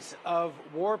presence of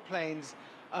warplanes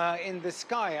in the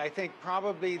sky. I think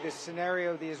probably the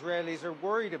scenario the Israelis are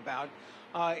worried about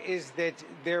is that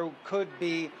there could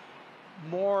be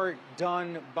more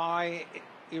done by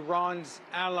Iran's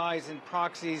allies and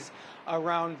proxies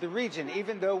around the region,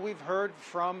 even though we've heard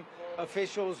from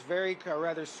officials,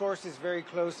 sources very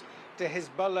close to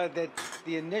Hezbollah, that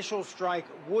the initial strike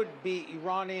would be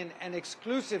Iranian and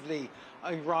exclusively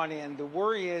Iranian. The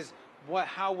worry is,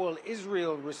 how will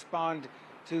Israel respond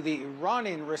to the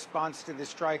Iranian response to the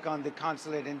strike on the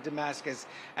consulate in Damascus?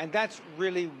 And that's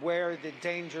really where the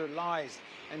danger lies.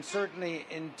 And certainly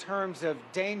in terms of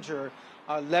danger,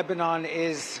 Lebanon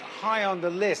is high on the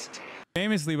list.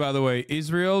 Famously, by the way,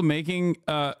 Israel making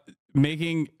the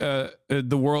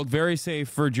world very safe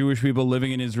for Jewish people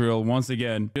living in Israel. Once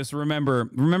again, just remember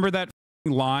that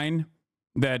line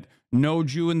that no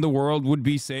Jew in the world would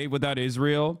be saved without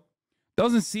Israel.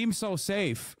 Doesn't seem so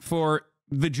safe for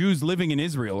the Jews living in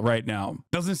Israel right now.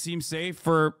 Doesn't seem safe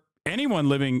for anyone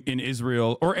living in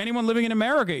Israel or anyone living in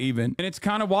America even. And it's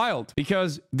kind of wild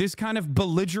because this kind of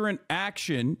belligerent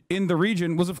action in the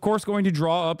region was of course going to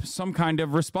draw up some kind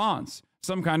of response,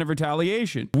 some kind of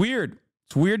retaliation. Weird.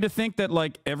 It's weird to think that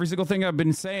like every single thing I've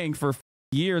been saying for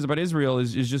years about Israel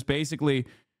is just basically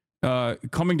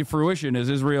coming to fruition as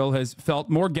Israel has felt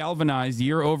more galvanized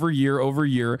year over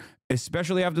year,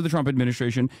 especially after the Trump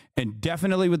administration and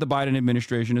definitely with the Biden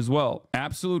administration as well.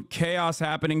 Absolute chaos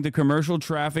happening to commercial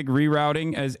traffic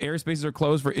rerouting as airspaces are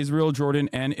closed for Israel, Jordan,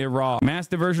 and Iraq. Mass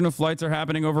diversion of flights are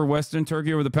happening over Western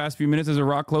Turkey over the past few minutes as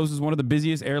Iraq closes one of the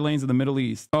busiest air lanes in the Middle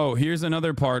East. Oh, here's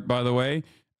another part, by the way.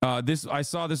 I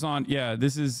saw this on,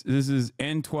 this is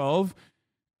N12.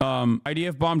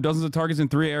 IDF bombed dozens of targets in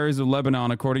 3 areas of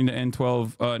Lebanon, according to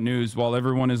N12 News, while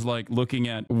everyone is like looking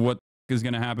at what is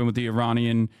going to happen with the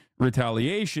Iranian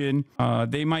retaliation.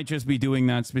 They might just be doing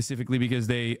that specifically because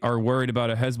they are worried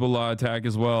about a Hezbollah attack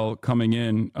as well coming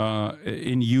in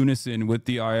unison with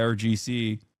the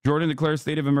IRGC. Jordan declares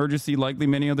state of emergency. Likely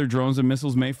many other drones and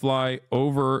missiles may fly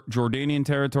over Jordanian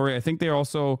territory. I think they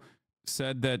also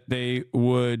said that they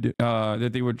would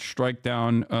strike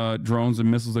down drones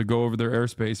and missiles that go over their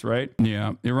airspace, right?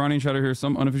 Yeah. Iranian chatter here.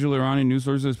 Some unofficial Iranian news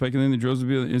sources are speculating the drones will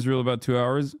be in Israel about 2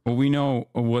 hours. Well, we know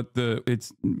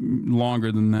it's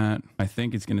longer than that. I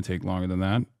think it's going to take longer than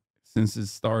that since it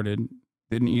started.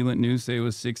 Didn't Elant News say it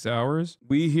was 6 hours?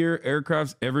 We hear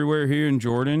aircrafts everywhere here in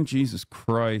Jordan. Jesus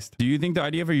Christ. Do you think the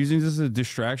IDF are using this as a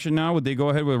distraction now? Would they go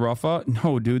ahead with Rafah?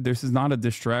 No, dude, this is not a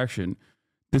distraction.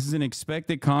 This is an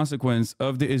expected consequence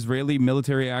of the Israeli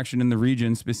military action in the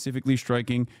region, specifically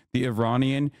striking the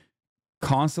Iranian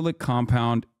consulate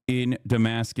compound in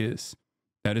Damascus.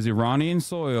 That is Iranian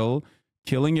soil,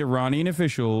 killing Iranian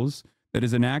officials. That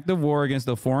is an act of war against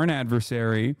a foreign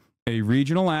adversary, a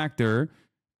regional actor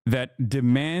that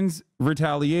demands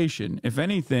retaliation. If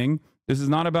anything, this is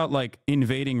not about like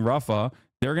invading Rafah.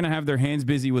 They're going to have their hands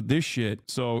busy with this shit.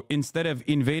 So instead of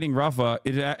invading Rafah,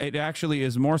 it actually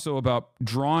is more so about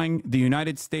drawing the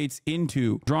United States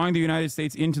into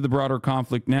the broader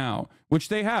conflict now, which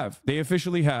they have. They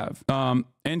officially have.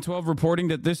 N12 reporting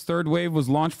that this third wave was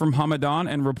launched from Hamadan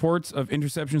and reports of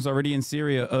interceptions already in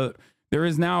Syria. There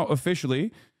is now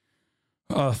officially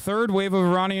a third wave of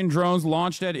Iranian drones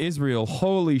launched at Israel.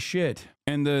 Holy shit.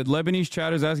 And the Lebanese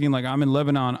chat is asking, like, I'm in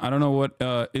Lebanon. I don't know what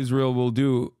Israel will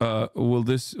do. Will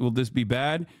this be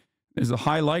bad? There's a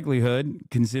high likelihood,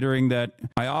 considering that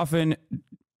I often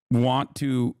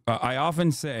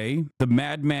say the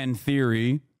madman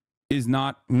theory is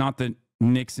not the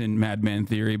Nixon madman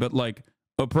theory, but like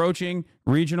approaching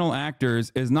regional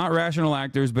actors as not rational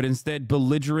actors, but instead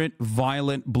belligerent,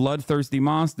 violent, bloodthirsty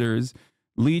monsters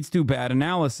leads to bad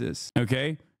analysis.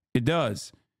 Okay? It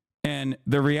does. And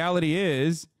the reality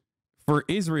is, for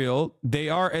Israel, they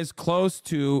are as close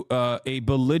to a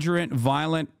belligerent,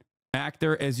 violent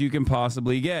actor as you can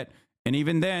possibly get. And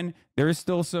even then, there is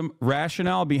still some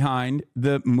rationale behind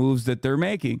the moves that they're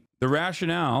making. The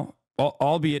rationale,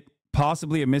 albeit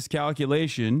possibly a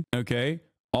miscalculation,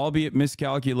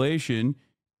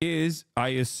 is, I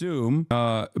assume,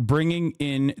 bringing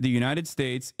the United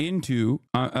States into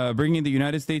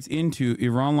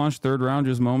Iran-launched third round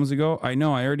just moments ago. I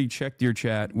know, I already checked your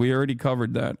chat. We already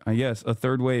covered that. Yes, a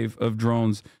third wave of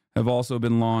drones have also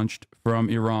been launched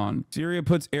from Iran. Syria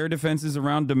puts air defenses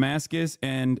around Damascus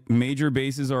and major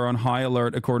bases are on high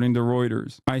alert, according to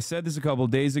Reuters. I said this a couple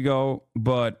days ago,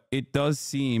 but it does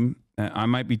seem, I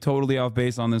might be totally off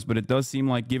base on this, but it does seem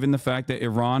like, given the fact that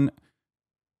Iran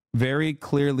very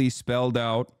clearly spelled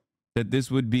out that this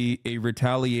would be a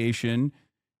retaliation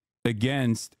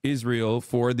against Israel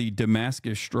for the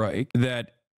Damascus strike,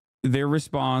 that their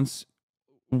response,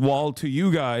 while to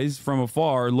you guys from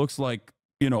afar looks like,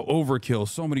 overkill,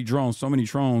 so many drones,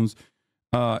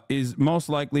 is most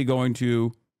likely going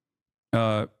to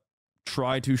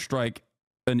try to strike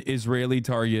an Israeli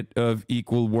target of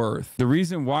equal worth. The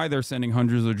reason why they're sending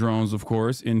hundreds of drones, of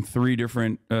course, in 3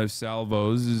 different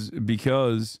salvos is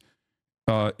because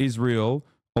Israel,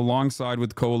 alongside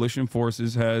with coalition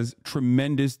forces, has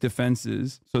tremendous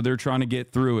defenses. So they're trying to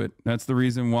get through it. That's the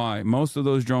reason why. Most of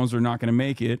those drones are not going to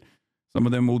make it. Some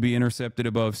of them will be intercepted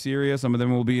above Syria. Some of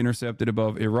them will be intercepted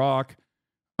above Iraq.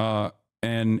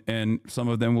 And some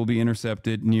of them will be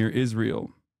intercepted near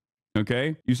Israel.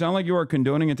 Okay? You sound like you are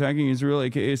condoning attacking Israel,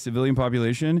 aka civilian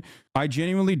population. I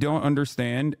genuinely don't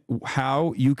understand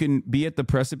how you can be at the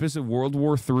precipice of World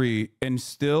War III and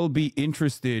still be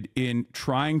interested in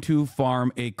trying to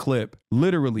farm a clip.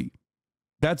 Literally.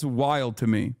 That's wild to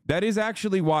me. That is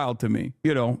actually wild to me.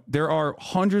 You know, there are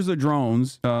hundreds of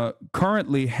drones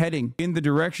currently heading in the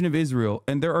direction of Israel,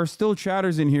 and there are still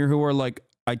chatters in here who are like,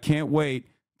 I can't wait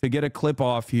to get a clip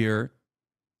off here.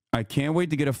 I can't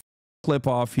wait to get a clip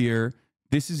off here.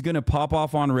 This is going to pop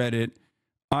off on Reddit.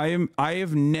 I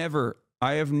have never,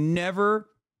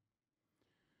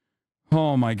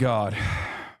 oh my God.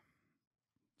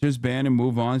 Just ban and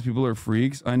move on. People are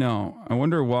freaks. I know. I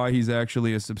wonder why he's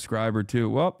actually a subscriber too.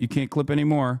 Well, you can't clip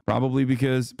anymore. Probably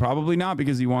not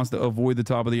because he wants to avoid the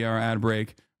top of the hour ad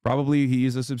break. Probably he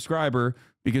is a subscriber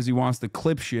because he wants to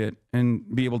clip shit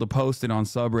and be able to post it on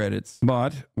subreddits.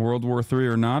 But World War III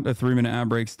or not, a 3-minute ad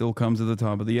break still comes at the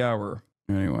top of the hour.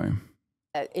 Anyway.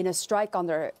 In a strike on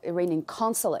the Iranian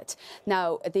consulate.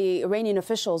 Now, the Iranian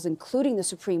officials, including the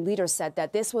supreme leader, said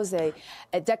that this was a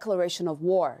declaration of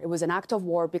war. It was an act of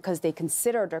war because they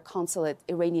considered their consulate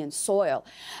Iranian soil,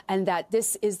 and that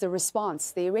this is the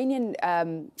response. The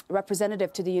Iranian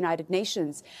representative to the United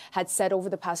Nations had said over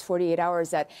the past 48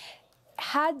 hours that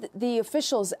had the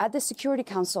officials at the Security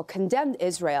Council condemned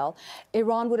Israel,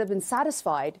 Iran would have been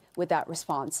satisfied with that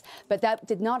response. But that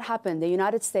did not happen. The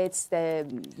United States, the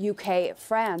UK,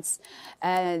 France,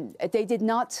 and they did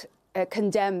not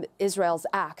condemn Israel's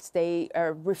act. They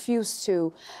refused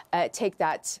to take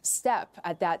that step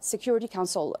at that Security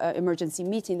Council emergency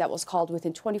meeting that was called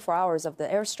within 24 hours of the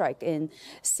airstrike in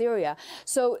Syria.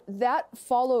 So that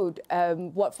followed,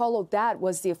 what followed that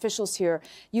was the officials here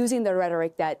using the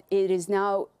rhetoric that it is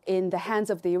now in the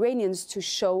hands of the Iranians to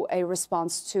show a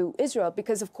response to Israel,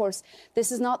 because, of course,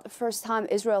 this is not the first time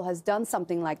Israel has done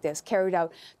something like this, carried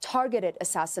out targeted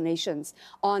assassinations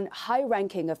on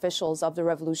high-ranking officials of the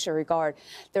Revolutionary Guard.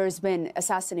 There's been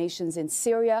assassinations in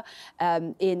Syria,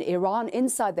 in Iran,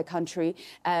 inside the country,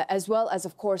 as well as,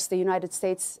 of course, the United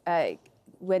States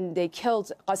when they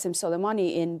killed Qasem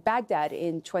Soleimani in Baghdad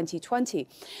in 2020.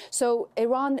 So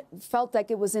Iran felt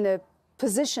like it was in a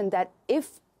position that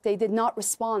if they did not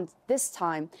respond this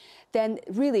time, then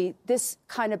really this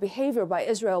kind of behavior by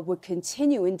Israel would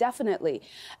continue indefinitely.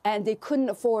 And they couldn't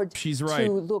afford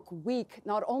to look weak,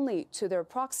 not only to their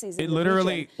proxies. It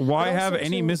literally, why have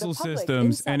any missile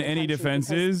systems and any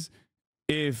defenses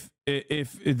if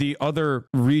the other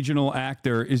regional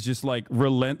actor is just like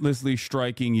relentlessly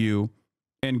striking you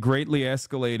and greatly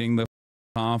escalating the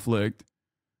conflict?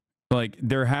 Like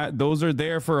those are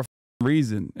there for a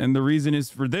reason, and the reason is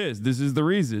for this is the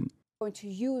reason. Going to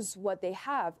use what they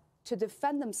have to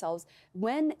defend themselves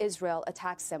when Israel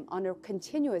attacks them on a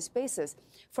continuous basis.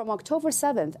 From October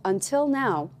 7th until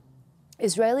now,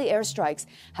 Israeli airstrikes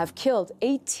have killed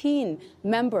 18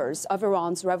 members of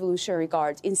Iran's Revolutionary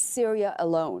Guard in Syria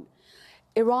alone.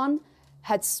 Iran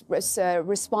had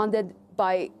responded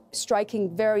by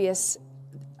striking various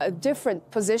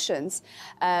different positions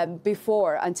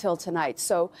before until tonight.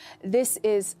 So this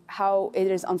is how it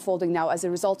is unfolding now as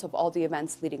a result of all the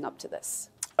events leading up to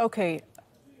this. Okay.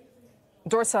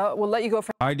 Dorsa, we'll let you go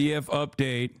for IDF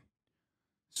update.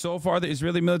 So far, the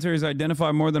Israeli military has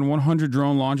identified more than 100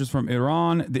 drone launches from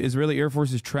Iran. The Israeli Air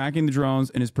Force is tracking the drones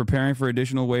and is preparing for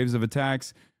additional waves of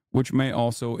attacks, which may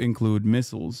also include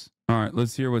missiles. All right,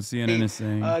 let's hear what CNN is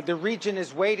saying. The region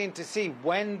is waiting to see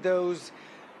when those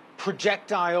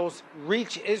projectiles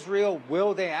reach Israel.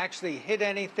 Will they actually hit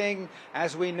anything?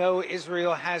 As we know,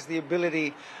 Israel has the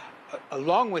ability,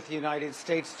 along with the United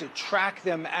States, to track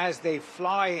them as they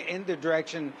fly in the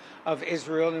direction of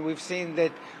Israel. And we've seen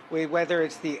that whether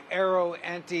it's the Arrow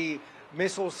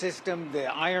anti-missile system,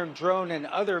 the Iron Drone, and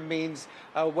other means,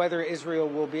 whether Israel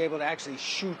will be able to actually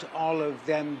shoot all of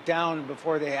them down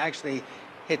before they actually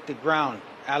hit the ground.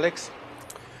 Alex?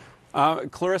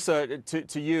 Clarissa,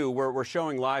 to you, we're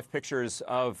showing live pictures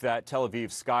of that Tel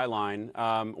Aviv skyline.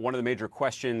 One of the major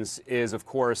questions is, of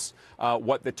course,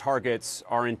 what the targets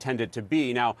are intended to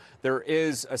be. Now, there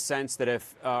is a sense that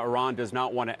if Iran does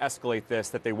not want to escalate this,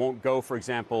 that they won't go, for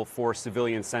example, for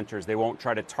civilian centers. They won't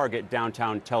try to target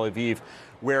downtown Tel Aviv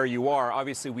where you are.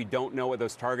 Obviously, we don't know what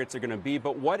those targets are going to be,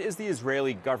 but what is the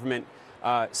Israeli government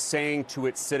saying to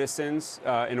its citizens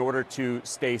in order to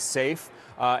stay safe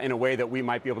in a way that we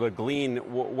might be able to glean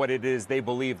what it is they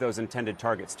believe those intended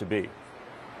targets to be?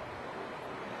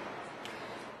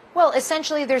 Well,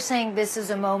 essentially, they're saying this is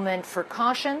a moment for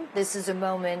caution. This is a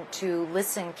moment to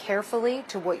listen carefully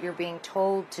to what you're being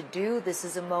told to do. This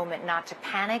is a moment not to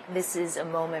panic. This is a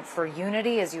moment for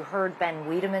unity. As you heard Ben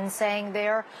Wiedemann saying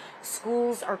there,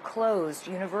 schools are closed,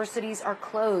 universities are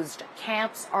closed,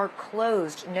 camps are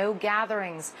closed, no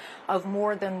gatherings of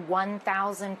more than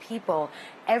 1,000 people.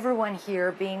 Everyone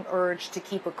here being urged to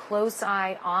keep a close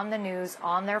eye on the news,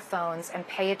 on their phones, and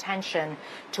pay attention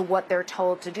to what they're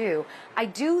told to do. I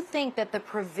do think that the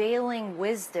prevailing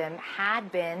wisdom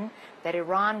had been that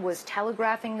Iran was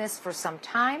telegraphing this for some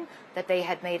time, that they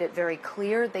had made it very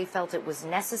clear they felt it was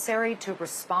necessary to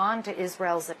respond to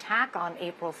Israel's attack on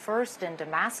April 1st in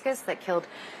Damascus that killed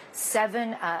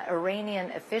 7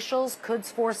 Iranian officials,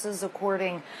 Quds forces,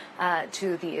 according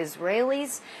to the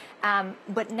Israelis.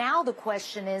 But now the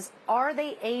question is, are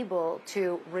they able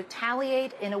to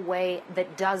retaliate in a way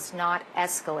that does not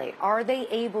escalate? Are they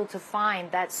able to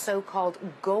find that so-called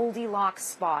Goldilocks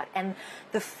spot? And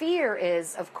the fear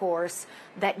is, of course,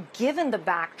 that given the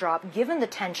backdrop, given the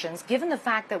tensions, given the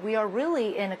fact that we are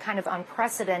really in a kind of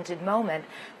unprecedented moment,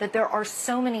 that there are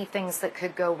so many things that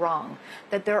could go wrong,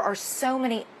 that there are so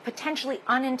many potentially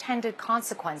unintended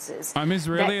consequences. I'm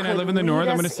Israeli and I live in the north.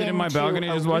 I'm going to sit in my balcony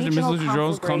and just watch the missiles and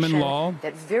drones come in law.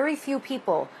 That very few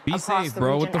people across the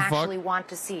region actually want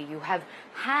to see. You have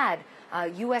had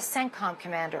U.S. CENTCOM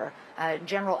commander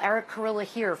General Eric Kurilla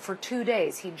here for 2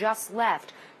 days. He just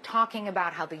left, talking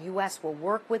about how the U.S. will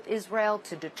work with Israel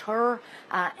to deter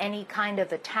any kind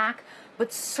of attack.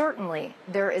 But certainly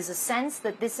there is a sense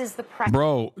that this is the pressure.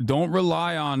 Bro, don't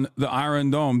rely on the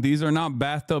Iron Dome. These are not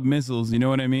bathtub missiles. You know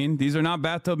what I mean? These are not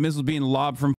bathtub missiles being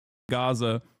lobbed from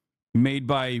Gaza, made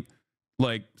by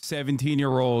like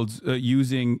 17-year-olds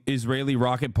using Israeli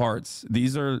rocket parts.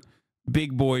 These are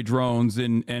big boy drones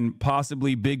and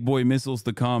possibly big boy missiles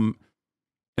to come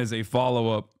as a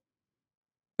follow-up.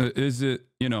 Is it,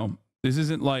 you know, this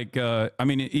isn't like, I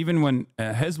mean, even when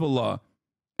Hezbollah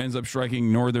ends up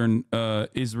striking northern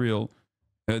Israel,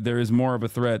 there is more of a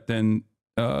threat than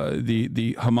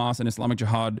the Hamas and Islamic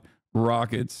Jihad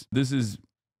rockets. This is,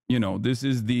 you know, this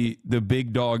is the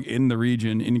big dog in the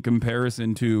region in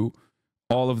comparison to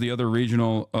all of the other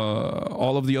regional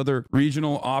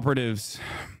operatives.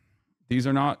 These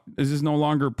are not, this is no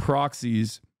longer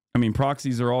proxies. I mean,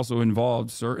 proxies are also involved,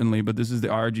 certainly, but this is the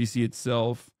IRGC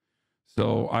itself.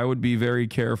 So I would be very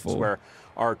careful. Where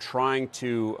are trying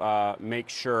to make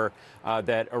sure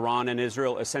that Iran and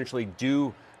Israel essentially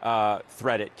do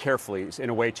thread it carefully in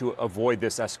a way to avoid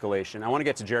this escalation. I want to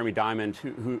get to Jeremy Diamond,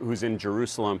 who's in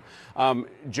Jerusalem.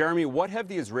 Jeremy, what have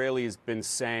the Israelis been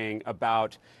saying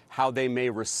about how they may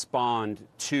respond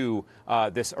to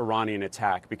this Iranian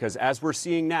attack? Because as we're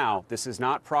seeing now, this is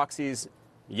not proxies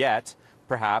yet,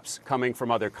 perhaps, coming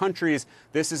from other countries.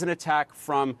 This is an attack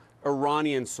from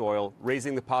Iranian soil,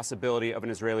 raising the possibility of an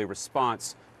Israeli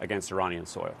response against Iranian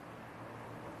soil.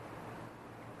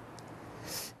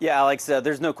 Yeah, Alex,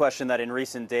 there's no question that in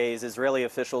recent days, Israeli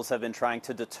officials have been trying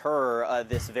to deter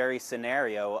this very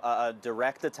scenario, a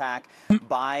direct attack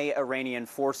by Iranian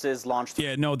forces launched.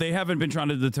 Yeah, no, they haven't been trying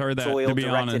to deter that, soil to be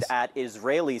directed honest. At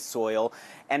Israeli soil.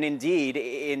 And indeed,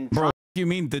 in... Bro, what do you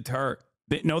mean deter?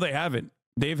 No, they haven't.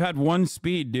 They've had one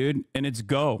speed, dude, and it's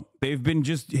go. They've been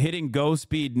just hitting go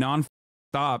speed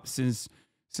non-stop since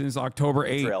October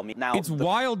 8th. Now, it's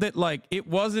wild that, like, it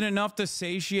wasn't enough to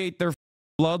satiate their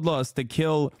bloodlust to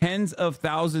kill tens of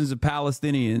thousands of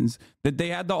Palestinians, that they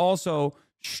had to also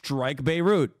strike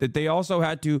Beirut, that they also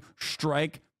had to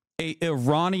strike a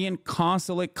Iranian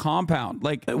consulate compound.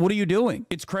 Like, what are you doing?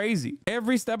 It's crazy.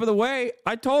 Every step of the way,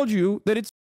 I told you that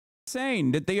it's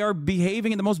insane, that they are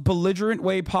behaving in the most belligerent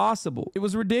way possible. It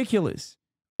was ridiculous.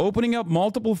 Opening up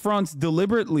multiple fronts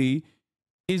deliberately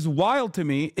is wild to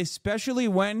me, especially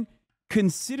when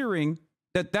considering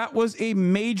that that was a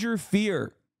major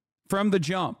fear from the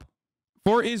jump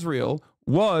for Israel,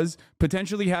 was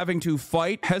potentially having to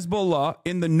fight Hezbollah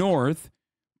in the north,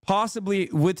 possibly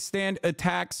withstand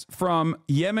attacks from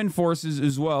Yemeni forces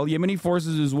as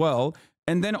well,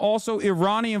 and then also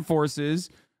Iranian forces,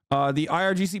 the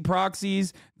IRGC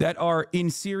proxies that are in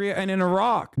Syria and in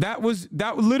Iraq. That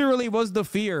literally was the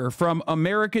fear from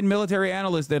American military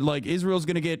analysts, that like Israel's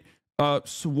going to get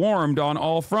swarmed on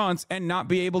all fronts and not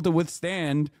be able to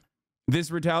withstand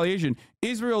this retaliation.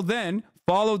 Israel then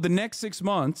followed the next 6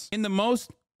 months in the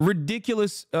most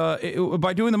ridiculous,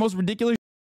 by doing the most ridiculous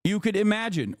you could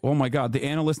imagine. Oh my God, the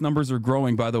analyst numbers are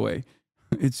growing, by the way.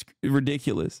 It's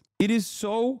ridiculous. It is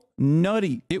so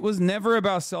nutty. It was never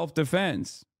about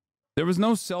self-defense. There was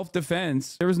no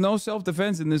self-defense. There was no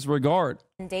self-defense in this regard.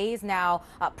 Days now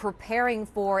preparing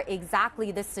for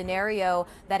exactly this scenario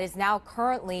that is now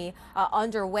currently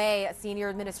underway. A senior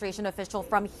administration official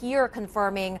from here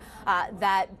confirming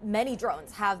that many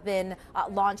drones have been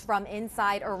launched from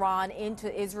inside Iran into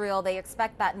Israel. They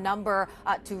expect that number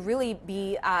to really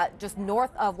be just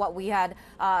north of what we had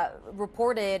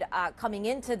reported coming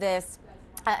into this.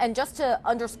 And just to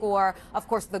underscore, of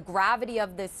course, the gravity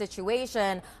of this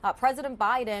situation, President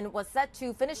Biden was set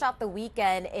to finish out the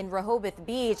weekend in Rehoboth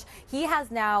Beach. He has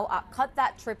now cut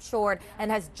that trip short and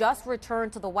has just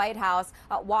returned to the White House,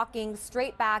 walking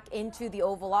straight back into the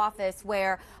Oval Office,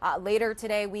 where later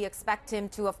today we expect him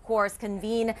to, of course,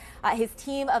 convene his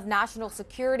team of national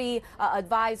security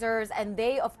advisors. And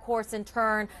they, of course, in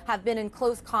turn, have been in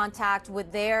close contact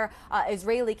with their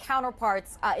Israeli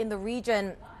counterparts in the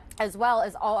region, as well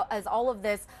as all of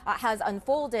this has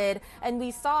unfolded. And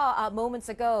we saw moments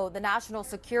ago the National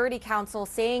Security Council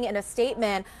saying in a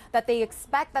statement that they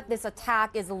expect that this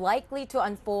attack is likely to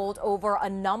unfold over a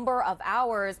number of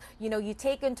hours. You know, you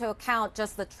take into account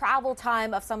just the travel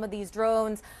time of some of these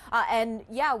drones. And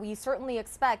yeah, we certainly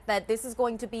expect that this is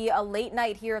going to be a late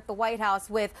night here at the White House,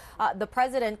 with the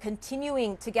president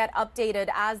continuing to get updated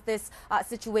as this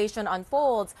situation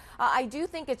unfolds. I do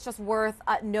think it's just worth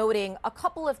noting a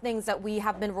couple of things that we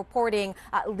have been reporting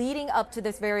leading up to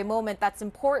this very moment that's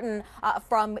important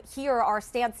from here, our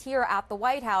stance here at the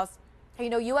White House. You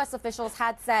know, U.S. officials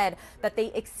had said that they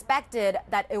expected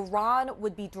that Iran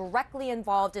would be directly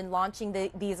involved in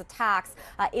launching these attacks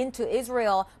into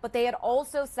Israel, but they had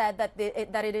also said that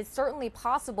it is certainly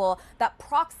possible that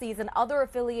proxies and other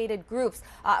affiliated groups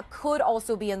could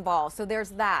also be involved. So there's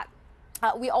that.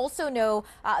 We also know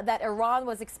that Iran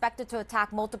was expected to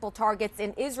attack multiple targets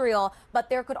in Israel,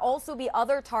 but there could also be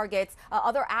other targets,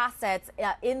 other assets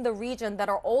in the region that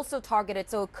are also targeted.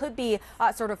 So it could be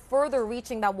sort of further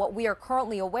reaching than what we are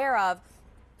currently aware of.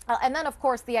 And then, of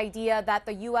course, the idea that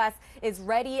the U.S. is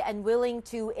ready and willing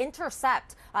to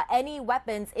intercept any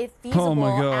weapons if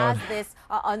feasible as this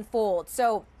unfolds.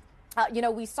 So you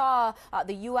know, we saw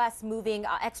the U.S. moving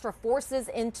extra forces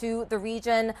into the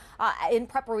region in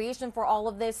preparation for all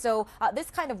of this. So this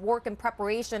kind of work and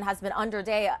preparation has been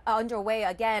underway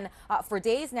again for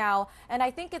days now. And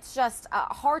I think it's just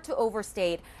hard to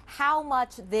overstate how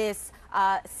much this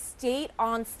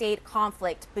state-on-state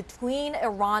conflict between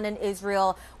Iran and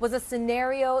Israel was a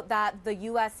scenario that the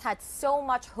U.S. had so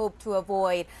much hope to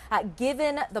avoid,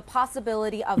 given the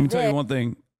possibility of Let me tell you one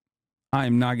thing. I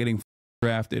am not getting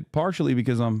drafted, partially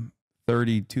because I'm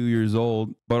 32 years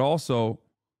old, but also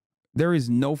there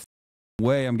is no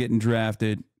way I'm getting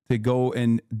drafted to go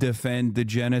and defend the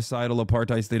genocidal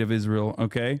apartheid state of Israel,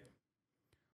 okay?